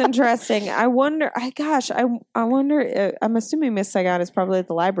 That is interesting. I wonder. I wonder. I'm assuming Miss Saigon is probably at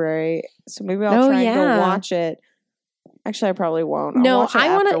the library, so maybe I'll try and go watch it. Actually, I probably won't. No,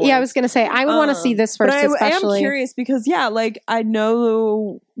 I want to. Yeah, I was going to say I would want to see this first. But especially. I am curious because like I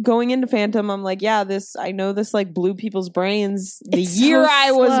know going into Phantom, I'm like, I know this like blew people's brains the It's year so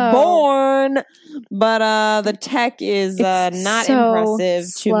I was slow. born, but the tech is It's not so impressive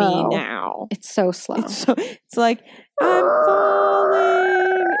slow. to me now. It's so slow. It's like I'm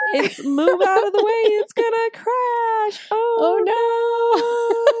falling. It's move out of the way. It's gonna crash. Oh no!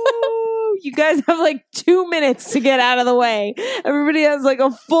 You guys have like 2 minutes to get out of the way. Everybody has like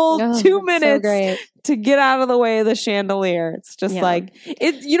a full 2 minutes to get out of the way of the chandelier. It's just like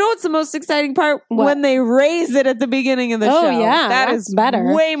it. You know what's the most exciting part? What? When they raise it at the beginning of the show. Yeah, that that's is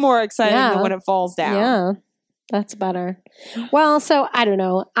better. Way more exciting than when it falls down. Yeah, that's better. Well, so I don't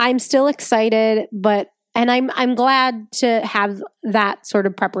know. I'm still excited, and I'm glad to have that sort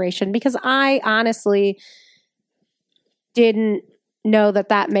of preparation because I honestly didn't know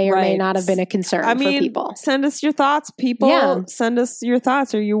that may or may not have been a concern for people. Send us your thoughts, people. Yeah. Send us your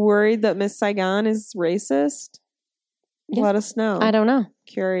thoughts. Are you worried that Miss Saigon is racist? Yeah. Let us know. I don't know.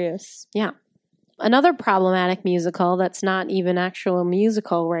 Curious. Yeah. Another problematic musical that's not even actual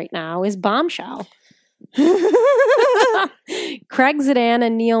musical right now is Bombshell. Craig Zidane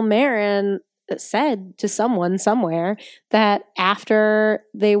and Neil Marin said to someone somewhere that after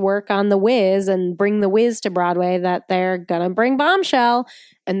they work on The Wiz and bring The Wiz to Broadway that they're gonna bring Bombshell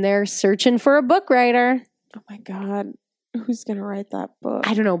and they're searching for a book writer. Oh my God. Who's gonna write that book?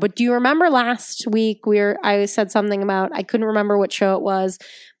 I don't know, but do you remember last week I said something about, I couldn't remember what show it was,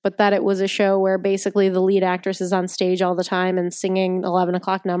 but that it was a show where basically the lead actress is on stage all the time and singing 11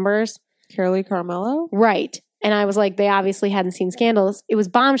 o'clock numbers? Carolee Carmello? Right. And I was like, they obviously hadn't seen Scandals. It was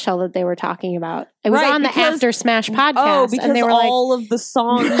Bombshell that they were talking about. It was on the After Smash podcast. Oh, because and they were all of the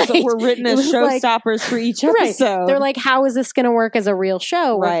songs that were written as showstoppers for each episode. They're like, how is this going to work as a real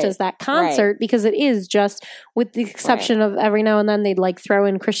show? What does that concert? Because it is just, with the exception of every now and then they'd like throw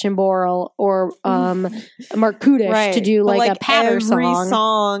in Christian Borle or Mark Kudish to do like a patter every song.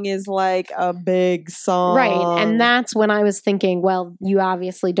 Song is like a big song. Right. And that's when I was thinking, well, you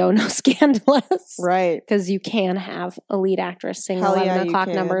obviously don't know Scandalous. Right. Because you can have a lead actress sing 11 o'clock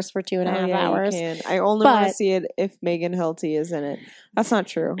numbers for 2.5 hours. You can. I only want to see it if Megan Hilty is in it. That's not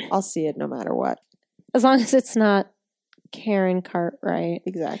true. I'll see it no matter what. As long as it's not Karen Cartwright.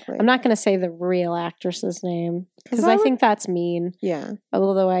 Exactly. I'm not going to say the real actress's name because I think that's mean. Yeah.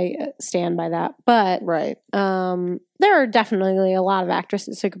 Although I stand by that. But there are definitely a lot of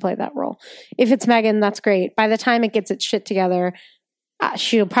actresses who could play that role. If it's Megan, that's great. By the time it gets its shit together,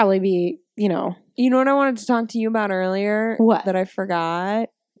 she'll probably be, You know what I wanted to talk to you about earlier? What? That I forgot?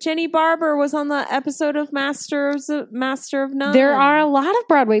 Jenny Barber was on the episode of Master of None. There are a lot of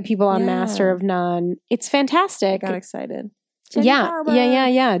Broadway people on Master of None. It's fantastic. I got excited.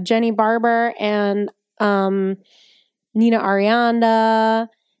 Yeah. Jenny Barber and Nina Arianda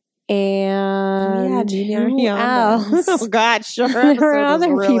and Nina Arianda. Oh God, sure. There are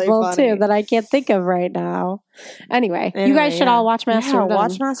other really people funny. too that I can't think of right now. Anyway, you guys should all watch Master of None.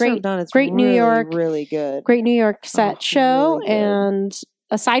 Watch Master of None. It's great really, New York, really good. Great New York set show, really good. and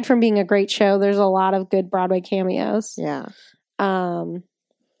aside from being a great show, there's a lot of good Broadway cameos. Yeah.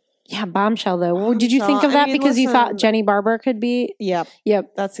 Bombshell though. Did you think of that because you thought Jenny Barber could be? Yep.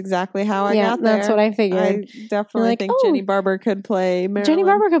 That's exactly how I got there. That's what I figured. I definitely think Jenny Barber could play Marilyn. Jenny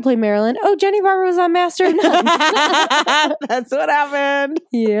Barber could play Marilyn. Oh, Jenny Barber was on Master of None. That's what happened.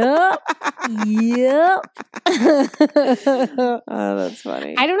 Yep. Oh, that's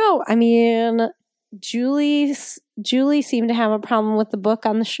funny. I don't know. I mean, Julie seemed to have a problem with the book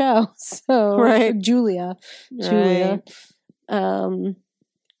on the show. So Julia.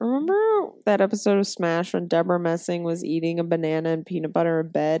 Remember that episode of Smash when Deborah Messing was eating a banana and peanut butter in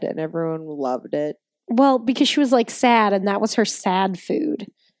bed and everyone loved it? Well, because she was like sad and that was her sad food.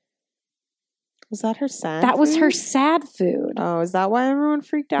 Was that her sad That food? was her sad food. Oh, is that why everyone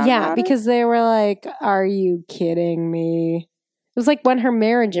freaked out? Yeah, about because they were like, are you kidding me? It was like when her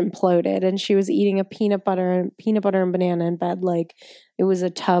marriage imploded and she was eating a peanut butter and banana in bed. Like, it was a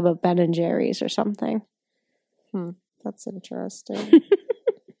tub of Ben and Jerry's or something. That's interesting.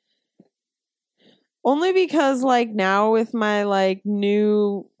 Only because like now with my like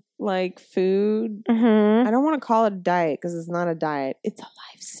new like food, Mm-hmm. I don't want to call it a diet because it's not a diet. It's a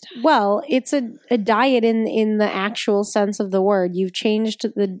lifestyle. Well, it's a diet in the actual sense of the word. You've changed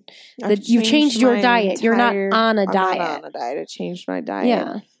you've changed your my diet. You're not on a I'm diet. not on a diet. I changed my diet.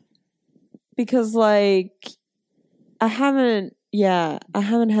 Yeah. Because like I haven't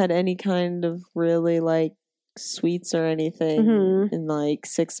had any kind of really like sweets or anything Mhm. in like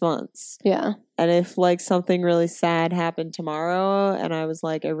 6 months. Yeah. And if like something really sad happened tomorrow and I was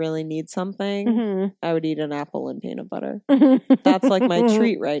like I really need something, Mm-hmm. I would eat an apple and peanut butter. That's like my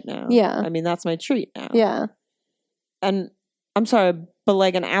treat right now. Yeah. I mean that's my treat now. Yeah. And I'm sorry, but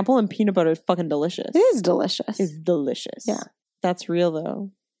like an apple and peanut butter is fucking delicious. It is delicious. It's delicious. Yeah. That's real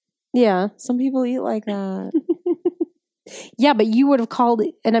though. Yeah. Some people eat like that. Yeah, but you would have called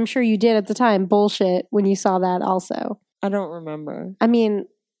it, and I'm sure you did at the time, bullshit when you saw that also. I don't remember. I mean,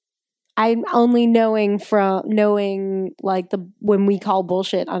 I'm only knowing like when we call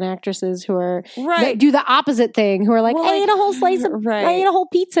bullshit on actresses who are that do the opposite thing, who are like, Well, I ate a whole slice of I ate a whole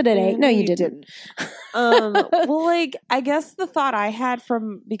pizza today. No, you didn't. Well, like I guess the thought I had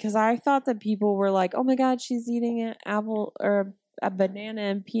because I thought that people were like, oh my god, she's eating an apple or a banana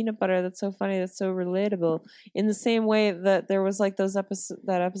and peanut butter. That's so funny. That's so relatable. In the same way that there was like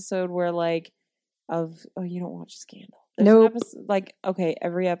that episode where like you don't watch Scandal. Nope. Like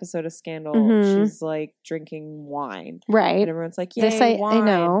every episode of Scandal, Mhm. she's like drinking wine, Right. and everyone's like, "Yay, wine!" I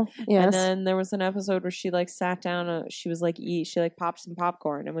know. Yes. And then there was an episode where she like sat down. She was like she like popped some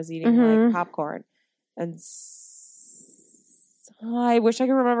popcorn and was eating Mhm. like popcorn. And I wish I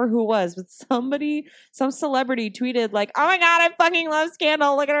could remember who it was, but some celebrity tweeted like, "Oh my god, I fucking love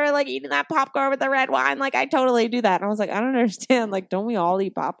Scandal. Look at her like eating that popcorn with the red wine. Like I totally do that." And I was like, I don't understand. Like, don't we all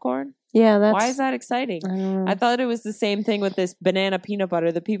eat popcorn? Yeah, Why is that exciting? I don't know. I thought it was the same thing with this banana peanut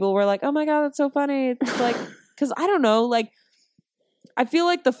butter. The people were like, "Oh my god, that's so funny." It's like because I don't know, like I feel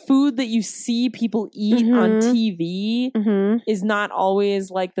like the food that you see people eat on Mhm. TV Mhm. is not always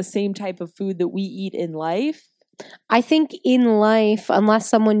like the same type of food that we eat in life. I think in life, unless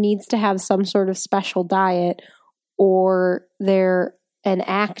someone needs to have some sort of special diet, or they're an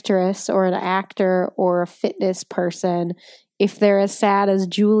actress or an actor or a fitness person, if they're as sad as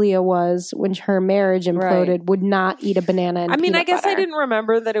Julia was when her marriage imploded, Right. would not eat a banana and I mean, I peanut guess I butter. didn't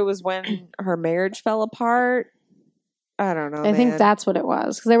remember that it was when her marriage fell apart. I don't know. I think that's what it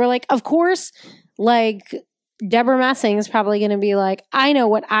was. Because they were like, of course, like, Deborah Messing is probably going to be like, I know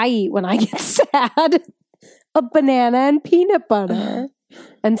what I eat when I get sad. A banana and peanut butter.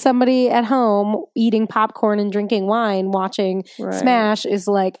 And somebody at home eating popcorn and drinking wine, watching Right. Smash is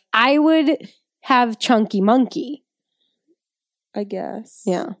like, I would have Chunky Monkey. I guess.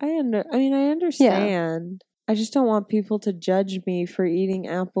 Yeah. I understand. I just don't want people to judge me for eating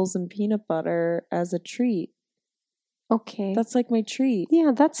apples and peanut butter as a treat. Okay. That's like my treat.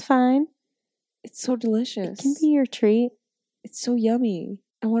 Yeah, that's fine. It's so delicious. It can be your treat. It's so yummy.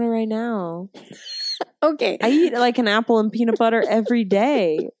 I want it right now. Okay. I eat like an apple and peanut butter every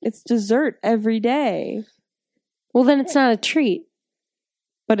day. It's dessert every day. Well, then it's not a treat.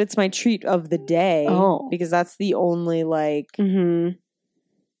 But it's my treat of the day. Oh. Because that's the only like Mm-hmm.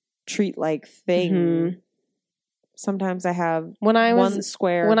 treat like thing. Mhm. Sometimes I have When I was one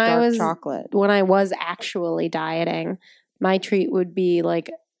square when of I dark was- chocolate. when I was actually dieting, my treat would be like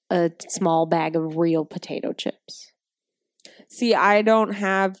a small bag of real potato chips. See, I don't.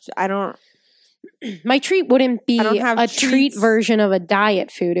 My treat wouldn't be I don't have a treat treats. version of a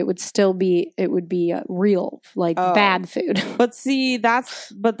diet food. It would still be real, like Oh. bad food. But see, I think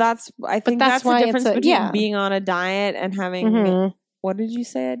that's that's the why it's difference a- between yeah. being on a diet and having. Mhm. What did you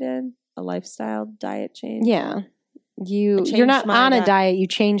say I did? A lifestyle diet change. Yeah. You're changed not my on a diet. diet, you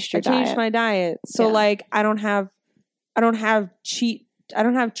changed your I changed diet. my diet, so Yeah. like I don't have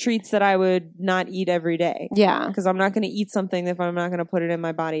treats that I would not eat every day Yeah. because I'm not going to eat something if I'm not going to put it in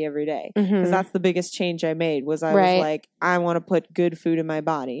my body every day. Mhm. Because that's the biggest change I made was I Right. was like, I want to put good food in my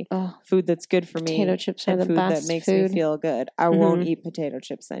body, Oh, food that's good for me, potato chips are and the food best that makes food. me feel good. I Mhm. won't eat potato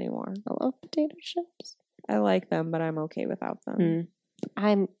chips anymore. I love potato chips. I like them, but I'm okay without them.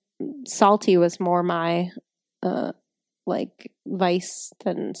 I'm salty was more my like vice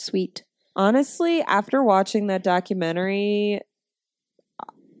than sweet. Honestly, after watching that documentary,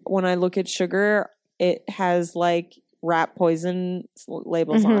 when I look at sugar, it has like rat poison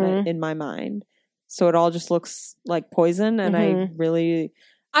labels on it in my mind. So it all just looks like poison, and I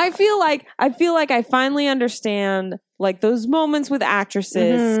I feel like I finally understand like those moments with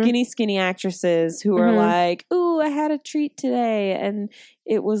actresses, skinny actresses who are like, "Ooh, I had a treat today," and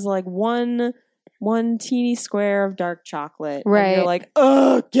it was like one teeny square of dark chocolate. Right. And you're like,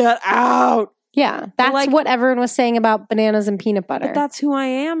 "Ugh, get out." Yeah, that's like- what everyone was saying about bananas and peanut butter. But that's who I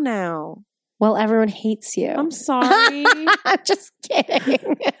am now. Well, everyone hates you. I'm sorry. I'm just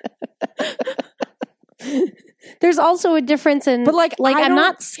kidding. There's also a difference in, But, like, I I'm don't-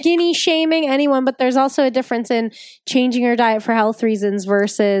 not skinny shaming anyone, but there's also a difference in changing your diet for health reasons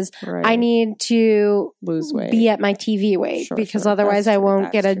versus Right. I need to lose weight. be at my TV weight Sure, because sure. otherwise That's I true.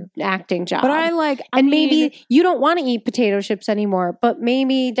 won't get That's an true. acting job. But I and maybe you don't want to eat potato chips anymore, but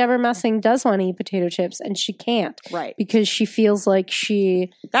maybe Deborah Messing does want to eat potato chips and she can't right. because she feels like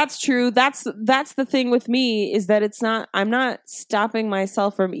she That's true. That's the thing with me is that I'm not stopping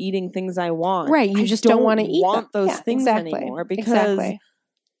myself from eating things I want. Right, you I just don't wanna eat want them. those Yeah, things exactly. anymore because Exactly.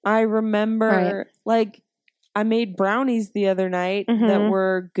 I remember like I made brownies the other night that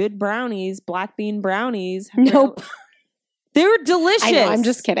were good brownies, black bean brownies. Nope. They were delicious. I know, I'm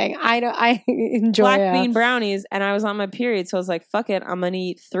just kidding. I enjoy black bean brownies, and I was on my period, so I was like, "Fuck it, I'm gonna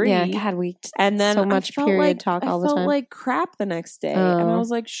eat 3." Yeah, God, we and then so much I felt period like, talk all I the felt time. like crap the next day, and I Oh. was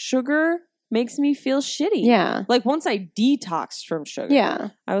like, "Sugar makes me feel shitty." Yeah. Like once I detoxed from sugar, Yeah.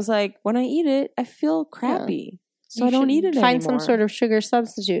 I was like, when I eat it, I feel crappy, so You I don't should eat it Find anymore. some sort of sugar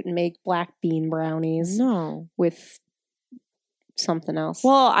substitute and make black bean brownies No. with something else.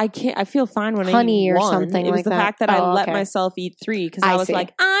 Well, I can't. I feel fine when Honey I eat or one. something It was like the that. fact that I Oh, let okay. myself eat 3 because I I was see.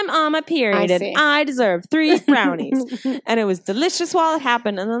 like, I'm on my period I and see. I deserve 3 brownies, and it was delicious while it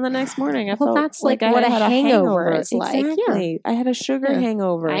happened. And then the next morning, I Well, felt that's like I what a had hangover is like. Yeah. Exactly. I had a sugar Yeah.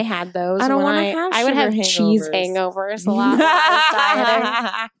 hangover. I had those. I don't when wanna have I would sugar have cheese hangovers. hangovers a lot when I was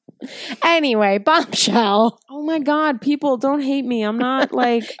dieting. Anyway, bombshell. Oh my God, people don't hate me. I'm not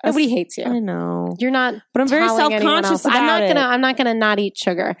like Nobody hates you. I know, You're not, but I'm very telling anyone self-conscious else. about it. I'm not gonna not eat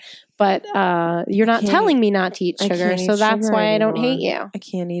sugar, but you're not can't telling me not to eat I sugar, can't so eat that's sugar why I don't anymore. hate you. I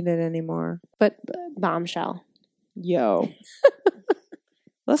can't eat it anymore. But bombshell. Yo,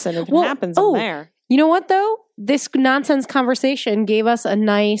 listen, if it Well, happens, I'm there. You know what though? This nonsense conversation gave us a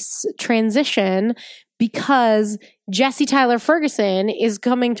nice transition because Jessie Tyler Ferguson is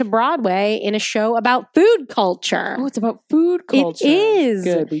coming to Broadway in a show about food culture. Oh, it's about food culture. It is.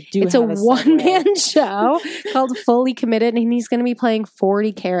 Good. We do. It's a have one-man show called Fully Committed, and he's going to be playing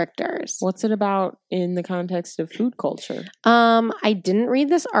 40 characters. What's it about in the context of food culture? I didn't read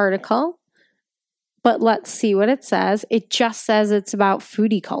this article, but let's see what it says. It just says it's about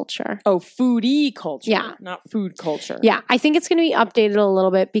foodie culture. Oh, foodie culture. Yeah. Not food culture. Yeah, I think it's going to be updated a little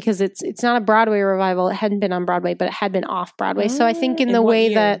bit because it's not a Broadway revival. It hadn't been on Broadway, but it had been off Broadway. So I think in the what way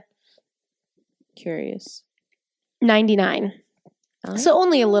year? that Curious. 99. So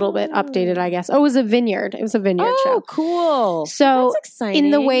only a little bit updated, I guess. Oh, it was a Vineyard. It was a Vineyard Oh, show. cool. So That's exciting.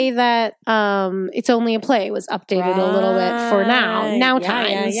 in the way that It's Only a Play was updated a little bit for now. Right. Now Yeah,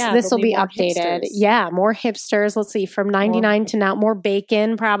 times. yeah. This will There'll be be more updated. hipsters. Yeah, more hipsters. Let's see, from 99 to now. More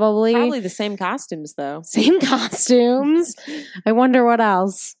bacon, probably. Probably the same costumes, though. Same costumes. I wonder what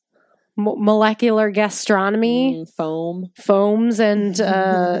else. Molecular gastronomy, foams, and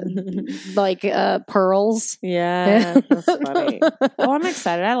pearls. Yeah, that's funny. Oh, I'm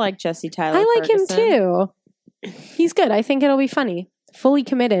excited. I like Jessie Tyler. I like Ferguson. him too. He's good. I think it'll be funny. Fully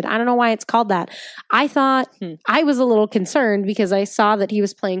Committed. I don't know why it's called that. I thought I was a little concerned because I saw that he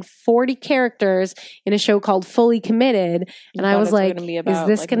was playing 40 characters in a show called Fully Committed, and I was like, "Is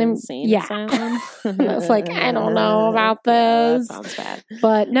this going to?" Yeah, I I was like, "I don't know about this." That sounds bad.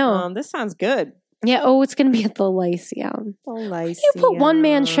 But no, This sounds good. yeah. Oh, it's going to be at the Lyceum. You put one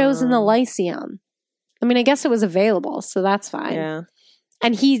man shows in the Lyceum. I mean, I guess it was available, so that's fine. Yeah.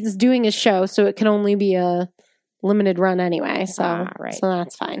 And he's doing a show, so it can only be a limited run anyway. So, right. so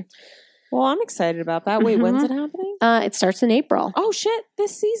that's fine. Well, I'm excited about that. Wait, when's it happening? It starts in April. Oh shit!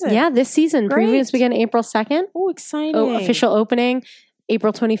 This season. Yeah, this season. Great. Previews begin April 2nd. Oh, exciting! Oh, official opening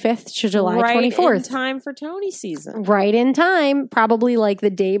April 25th to July right 24th. in time for Tony season. Right in time, probably like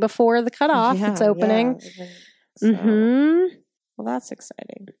the day before the cutoff. Yeah, it's opening. Yeah. So, well, that's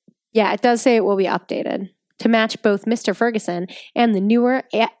exciting. Yeah, it does say it will be updated to match both Mr. Ferguson and the newer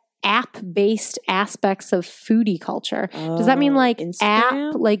app-based aspects of foodie culture. Does that mean like Instagram?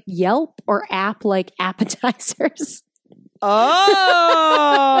 app like Yelp or app like appetizers?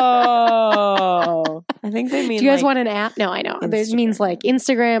 Oh, I think they mean. Do you guys like, want an app? No, I know. It Instagram. means like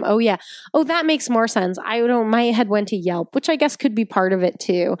Instagram. Oh yeah. Oh, that makes more sense. I don't. My head went to Yelp, which I guess could be part of it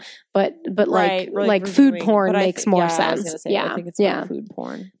too. But right, like food porn but makes more I was sense. gonna say, Yeah, I think it's yeah. not food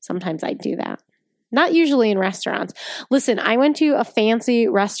porn. Sometimes I do that. Not usually in restaurants. Listen, I went to a fancy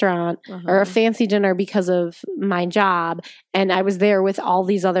restaurant or a fancy dinner because of my job, and I was there with all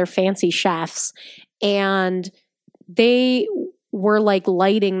these other fancy chefs, and they were like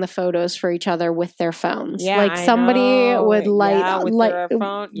lighting the photos for each other with their phones. Yeah, like somebody would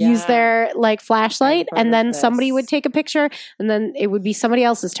use their like flashlight, and then somebody would take a picture, and then it would be somebody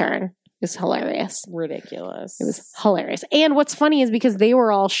else's turn. It was hilarious. Ridiculous. It was hilarious. And what's funny is because they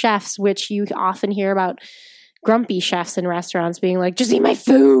were all chefs, which you often hear about grumpy chefs in restaurants being like, just eat my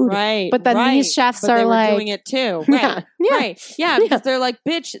food. Right. But then these chefs are like doing it too. Yeah, yeah, Right. Yeah. Because they're like,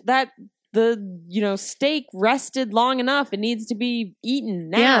 bitch, that the steak rested long enough. It needs to be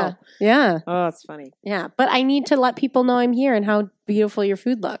eaten now. Yeah. Oh, it's funny. Yeah. But I need to let people know I'm here and how beautiful your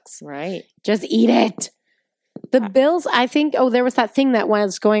food looks. Right. Just eat it. The bills, I think, there was that thing that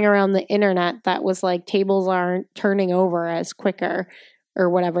was going around the internet that was like tables aren't turning over as quicker or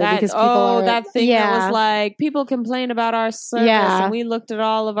whatever. Because people are, that thing that was like, people complain about our service and we looked at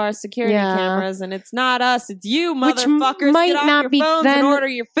all of our security cameras and it's not us, it's you, motherfuckers. Which might Get off not your be phones and order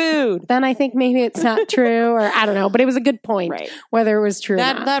your food. Then I think maybe it's not true or I don't know, but it was a good point whether it was true or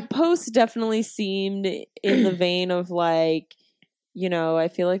not. That post definitely seemed in the vein of like, you know, I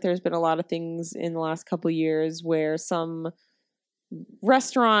feel like there's been a lot of things in the last couple of years where some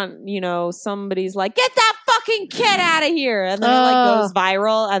restaurant, you know, somebody's like, get that fucking kid out of here. And then it like goes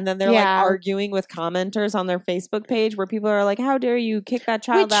viral. And then they're like arguing with commenters on their Facebook page where people are like, how dare you kick that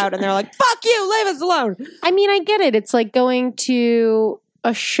child out? And they're like, fuck you, leave us alone. I mean, I get it. It's like going to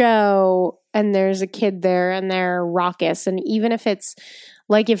a show and there's a kid there and they're raucous. And even if it's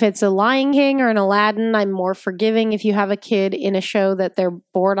like if it's a Lion King or an Aladdin, I'm more forgiving. If you have a kid in a show that they're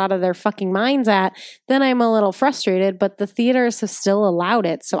bored out of their fucking minds at, then I'm a little frustrated. But the theaters have still allowed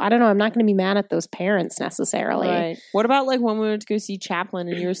it. So I don't know. I'm not going to be mad at those parents necessarily. Right. What about like when we went to go see Chaplin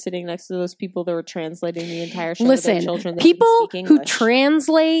and you were sitting next to those people that were translating the entire show to their children? People who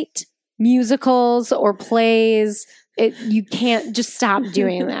translate musicals or plays, you can't just stop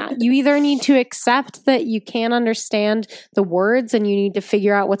doing that. You either need to accept that you can't understand the words and you need to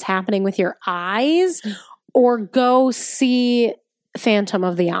figure out what's happening with your eyes, or go see Phantom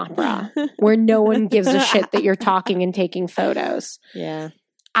of the Opera where no one gives a shit that you're talking and taking photos. Yeah.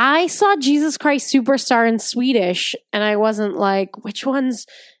 I saw Jesus Christ Superstar in Swedish and I wasn't like, which one's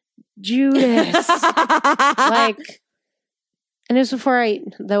Judas? And it was before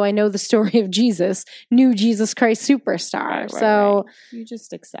though I know the story of Jesus, knew Jesus Christ Superstar. Right. You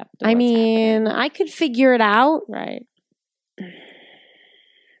just accept I mean, I could figure it out. Right.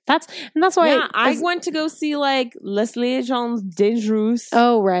 That's why I went to go see like Les Légendes Dangereuses.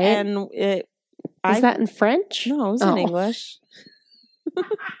 Oh, right. And is that in French? No, it was in English.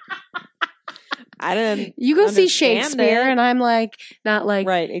 I didn't. You go see Shakespeare, and I'm like, not like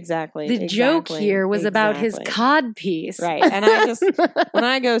right. Exactly. The joke here was about his codpiece, right? And I just when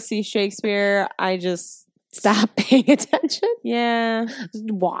I go see Shakespeare, I just stop paying attention. Yeah,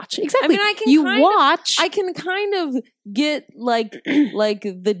 watch exactly. I mean, I can kind of get like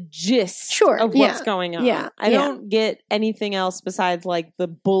the gist of what's going on. Yeah, I don't get anything else besides like the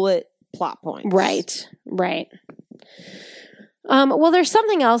bullet plot points. Right. Well, there's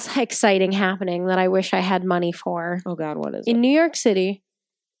something else exciting happening that I wish I had money for. Oh, God, what is it? In New York City,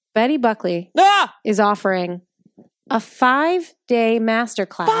 Betty Buckley is offering a 5-day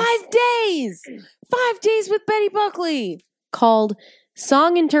masterclass. 5 days! 5 days with Betty Buckley! Called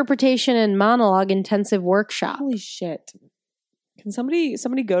Song Interpretation and Monologue Intensive Workshop. Holy shit. Can somebody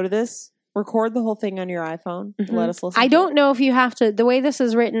go to this? Record the whole thing on your iPhone and let us listen. I don't know if you have to. The way this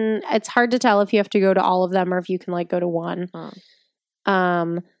is written, it's hard to tell if you have to go to all of them or if you can like go to one.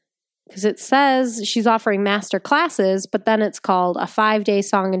 Because it says she's offering master classes, but then it's called a 5-day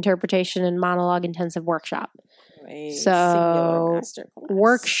song interpretation and monologue intensive workshop. So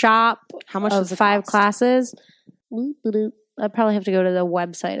workshop. How much of 5 classes? I probably have to go to the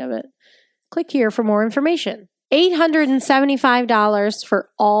website of it. Click here for more information. $875 for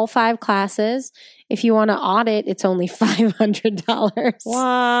all 5 classes. If you want to audit, it's only $500.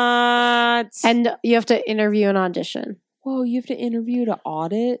 What? And you have to interview and audition. Whoa, you have to interview to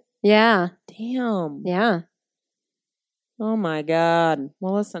audit? Yeah. Damn. Yeah. Oh my God.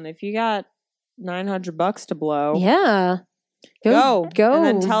 Well, listen, if you got $900 to blow. Yeah. Go. And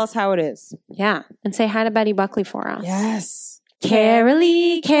then tell us how it is. Yeah. And say hi to Betty Buckley for us. Yes.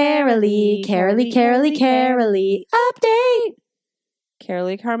 Carolee, Carolee, Carolee, Carolee, Carolee, update.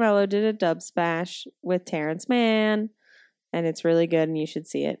 Carolee Carmello did a dub smash with Terrence Mann, and it's really good, and you should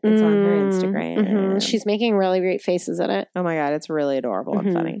see it. It's on her Instagram. Mm-hmm. She's making really great faces in it. Oh my God, it's really adorable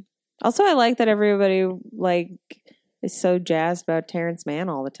and funny. Also, I like that everybody, like, is so jazzed about Terrence Mann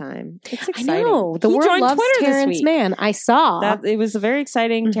all the time. It's I exciting. know. The He world joined loves Twitter this Terrence week. Mann. I saw. It was a very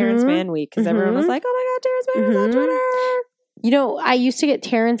exciting Terrence Mhm. Mann week because everyone was Mhm. like, "Oh my God, Terrence Mann is on Mhm. Twitter." You know, I used to get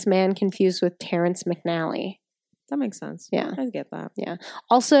Terrence Mann confused with Terrence McNally. That makes sense. Yeah. I get that.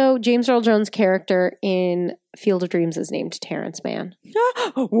 Also, James Earl Jones' character in Field of Dreams is named Terrence Mann.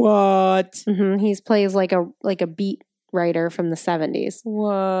 What? He plays like a beat writer from the 70s What?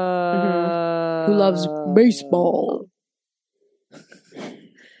 who loves baseball.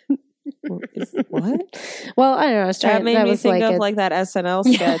 What? Well, I don't know. I was trying, That made me was think like of a- like that SNL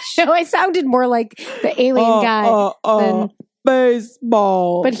Yeah, sketch. no, I sounded more like the alien guy. than-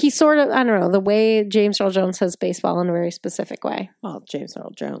 Baseball. But he sort of, I don't know, the way James Earl Jones says baseball in a very specific way. Well, James Earl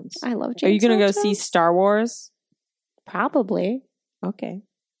Jones. I love James Are you going to Earl go see Jones. Star Wars? Probably. Okay.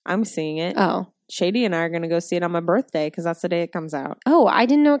 I'm seeing it. Oh. Shady and I are going to go see it on my birthday because that's the day it comes out. Oh, I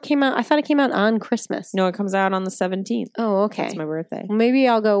didn't know it came out. I thought it came out on Christmas. No, it comes out on the 17th. Oh, okay. That's my birthday. Well, maybe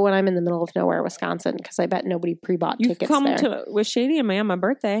I'll go when I'm in the middle of nowhere, Wisconsin, because I bet nobody pre-bought You tickets come there. to with Shady and me on my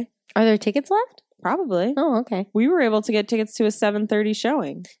birthday. Are there tickets left? Probably. Oh, okay. We were able to get tickets to a 7:30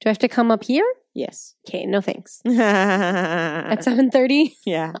 showing. Do I have to come up here? Yes. Okay, no thanks. At 7:30,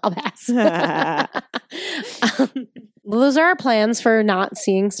 Yeah. I'll pass. Well, those are our plans for not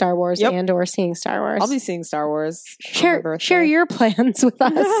seeing Star Wars Yep. and or seeing Star Wars. I'll be seeing Star Wars. on my share birthday. your plans with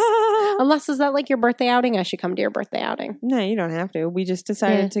us. Unless is that like your birthday outing? I should come to your birthday outing. No, you don't have to. We just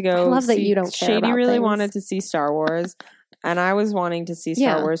decided Yeah. to go. I love that see- you don't care Shady about really things. wanted to see Star Wars, and I was wanting to see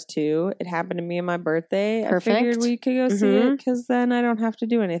Star Yeah. Wars too. It happened to me on my birthday. Perfect. I figured we could go see Mhm. it because then I don't have to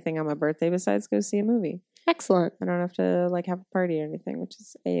do anything on my birthday besides go see a movie. Excellent. I don't have to like have a party or anything, which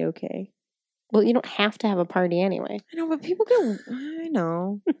is a-okay. Well, you don't have to have a party anyway. I know, but people go. I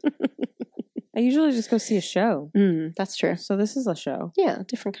know. I usually just go see a show. That's true. So this is a show. Yeah,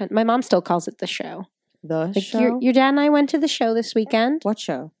 different kind. My mom still calls it the show. The Like show. your dad and I went to the show this weekend. What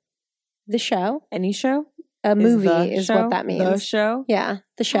show? The show, Any show? a movie the is show? what that The means. show. Yeah,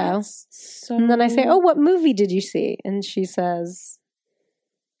 the show. That's so. And then I say, "Oh, what movie did you see?" And she says,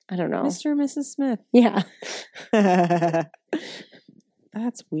 "I don't know." Mr. and Mrs. Smith. Yeah.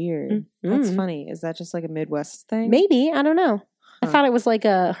 That's weird. That's Mm. funny. Is that just like a Midwest thing? Maybe, I don't know. I Huh. thought it was like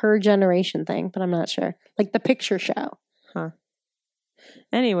a her generation thing, but I'm not sure. Like the picture show.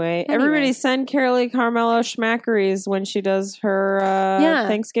 Anyway, everybody send Carolee Carmelo schmackeries when she does her Yeah.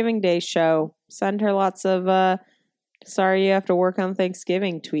 Thanksgiving Day show. Send her lots of sorry you have to work on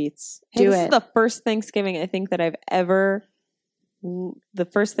Thanksgiving tweets. Hey, Do this it. is the first Thanksgiving I think that I've ever the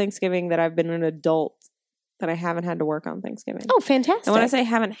first Thanksgiving that I've been an adult that I haven't had to work on Thanksgiving. Oh, fantastic. And when I say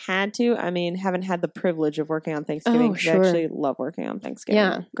haven't had to, I mean haven't had the privilege of working on Thanksgiving. Oh, 'cause sure. I actually love working on Thanksgiving.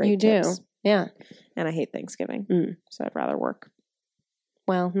 yeah, you do. tips. Yeah. And I hate Thanksgiving. Mm. So I'd rather work.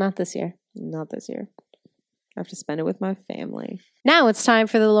 Well, not this year. Not this year. I have to spend it with my family. Now it's time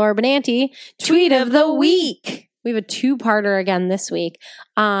for the Laura Benanti Tweet of the Week. We have a two-parter again this week.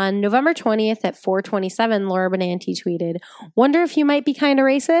 On November 20th at 4:27, Laura Benanti tweeted, "Wonder if you might be kind of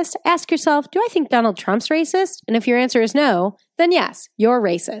racist? Ask yourself, do I think Donald Trump's racist? And if your answer is no, then yes, you're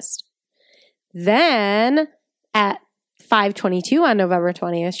racist." Then at 5:22 on November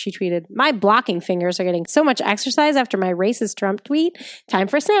 20th, she tweeted, "My blocking fingers are getting so much exercise after my racist Trump tweet. Time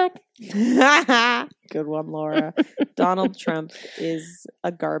for a snack." Good one, Laura. Donald Trump is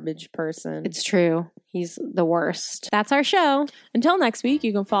a garbage person. It's true. He's the worst. That's our show. Until next week,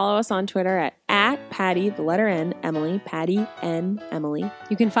 you can follow us on Twitter at Patty, the letter N, Emily, Patty N, Emily,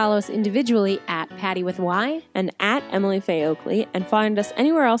 You can follow us individually at Patty with Y. and at Emily Faye Oakley, and find us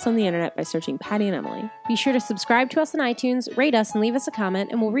anywhere else on the internet by searching Patty and Emily. Be sure to subscribe to us on iTunes, rate us, and leave us a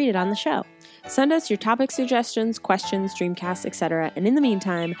comment, and we'll read it on the show. Send us your topic suggestions, questions, dreamcasts, etc. And in the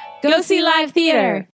meantime, go see live theater!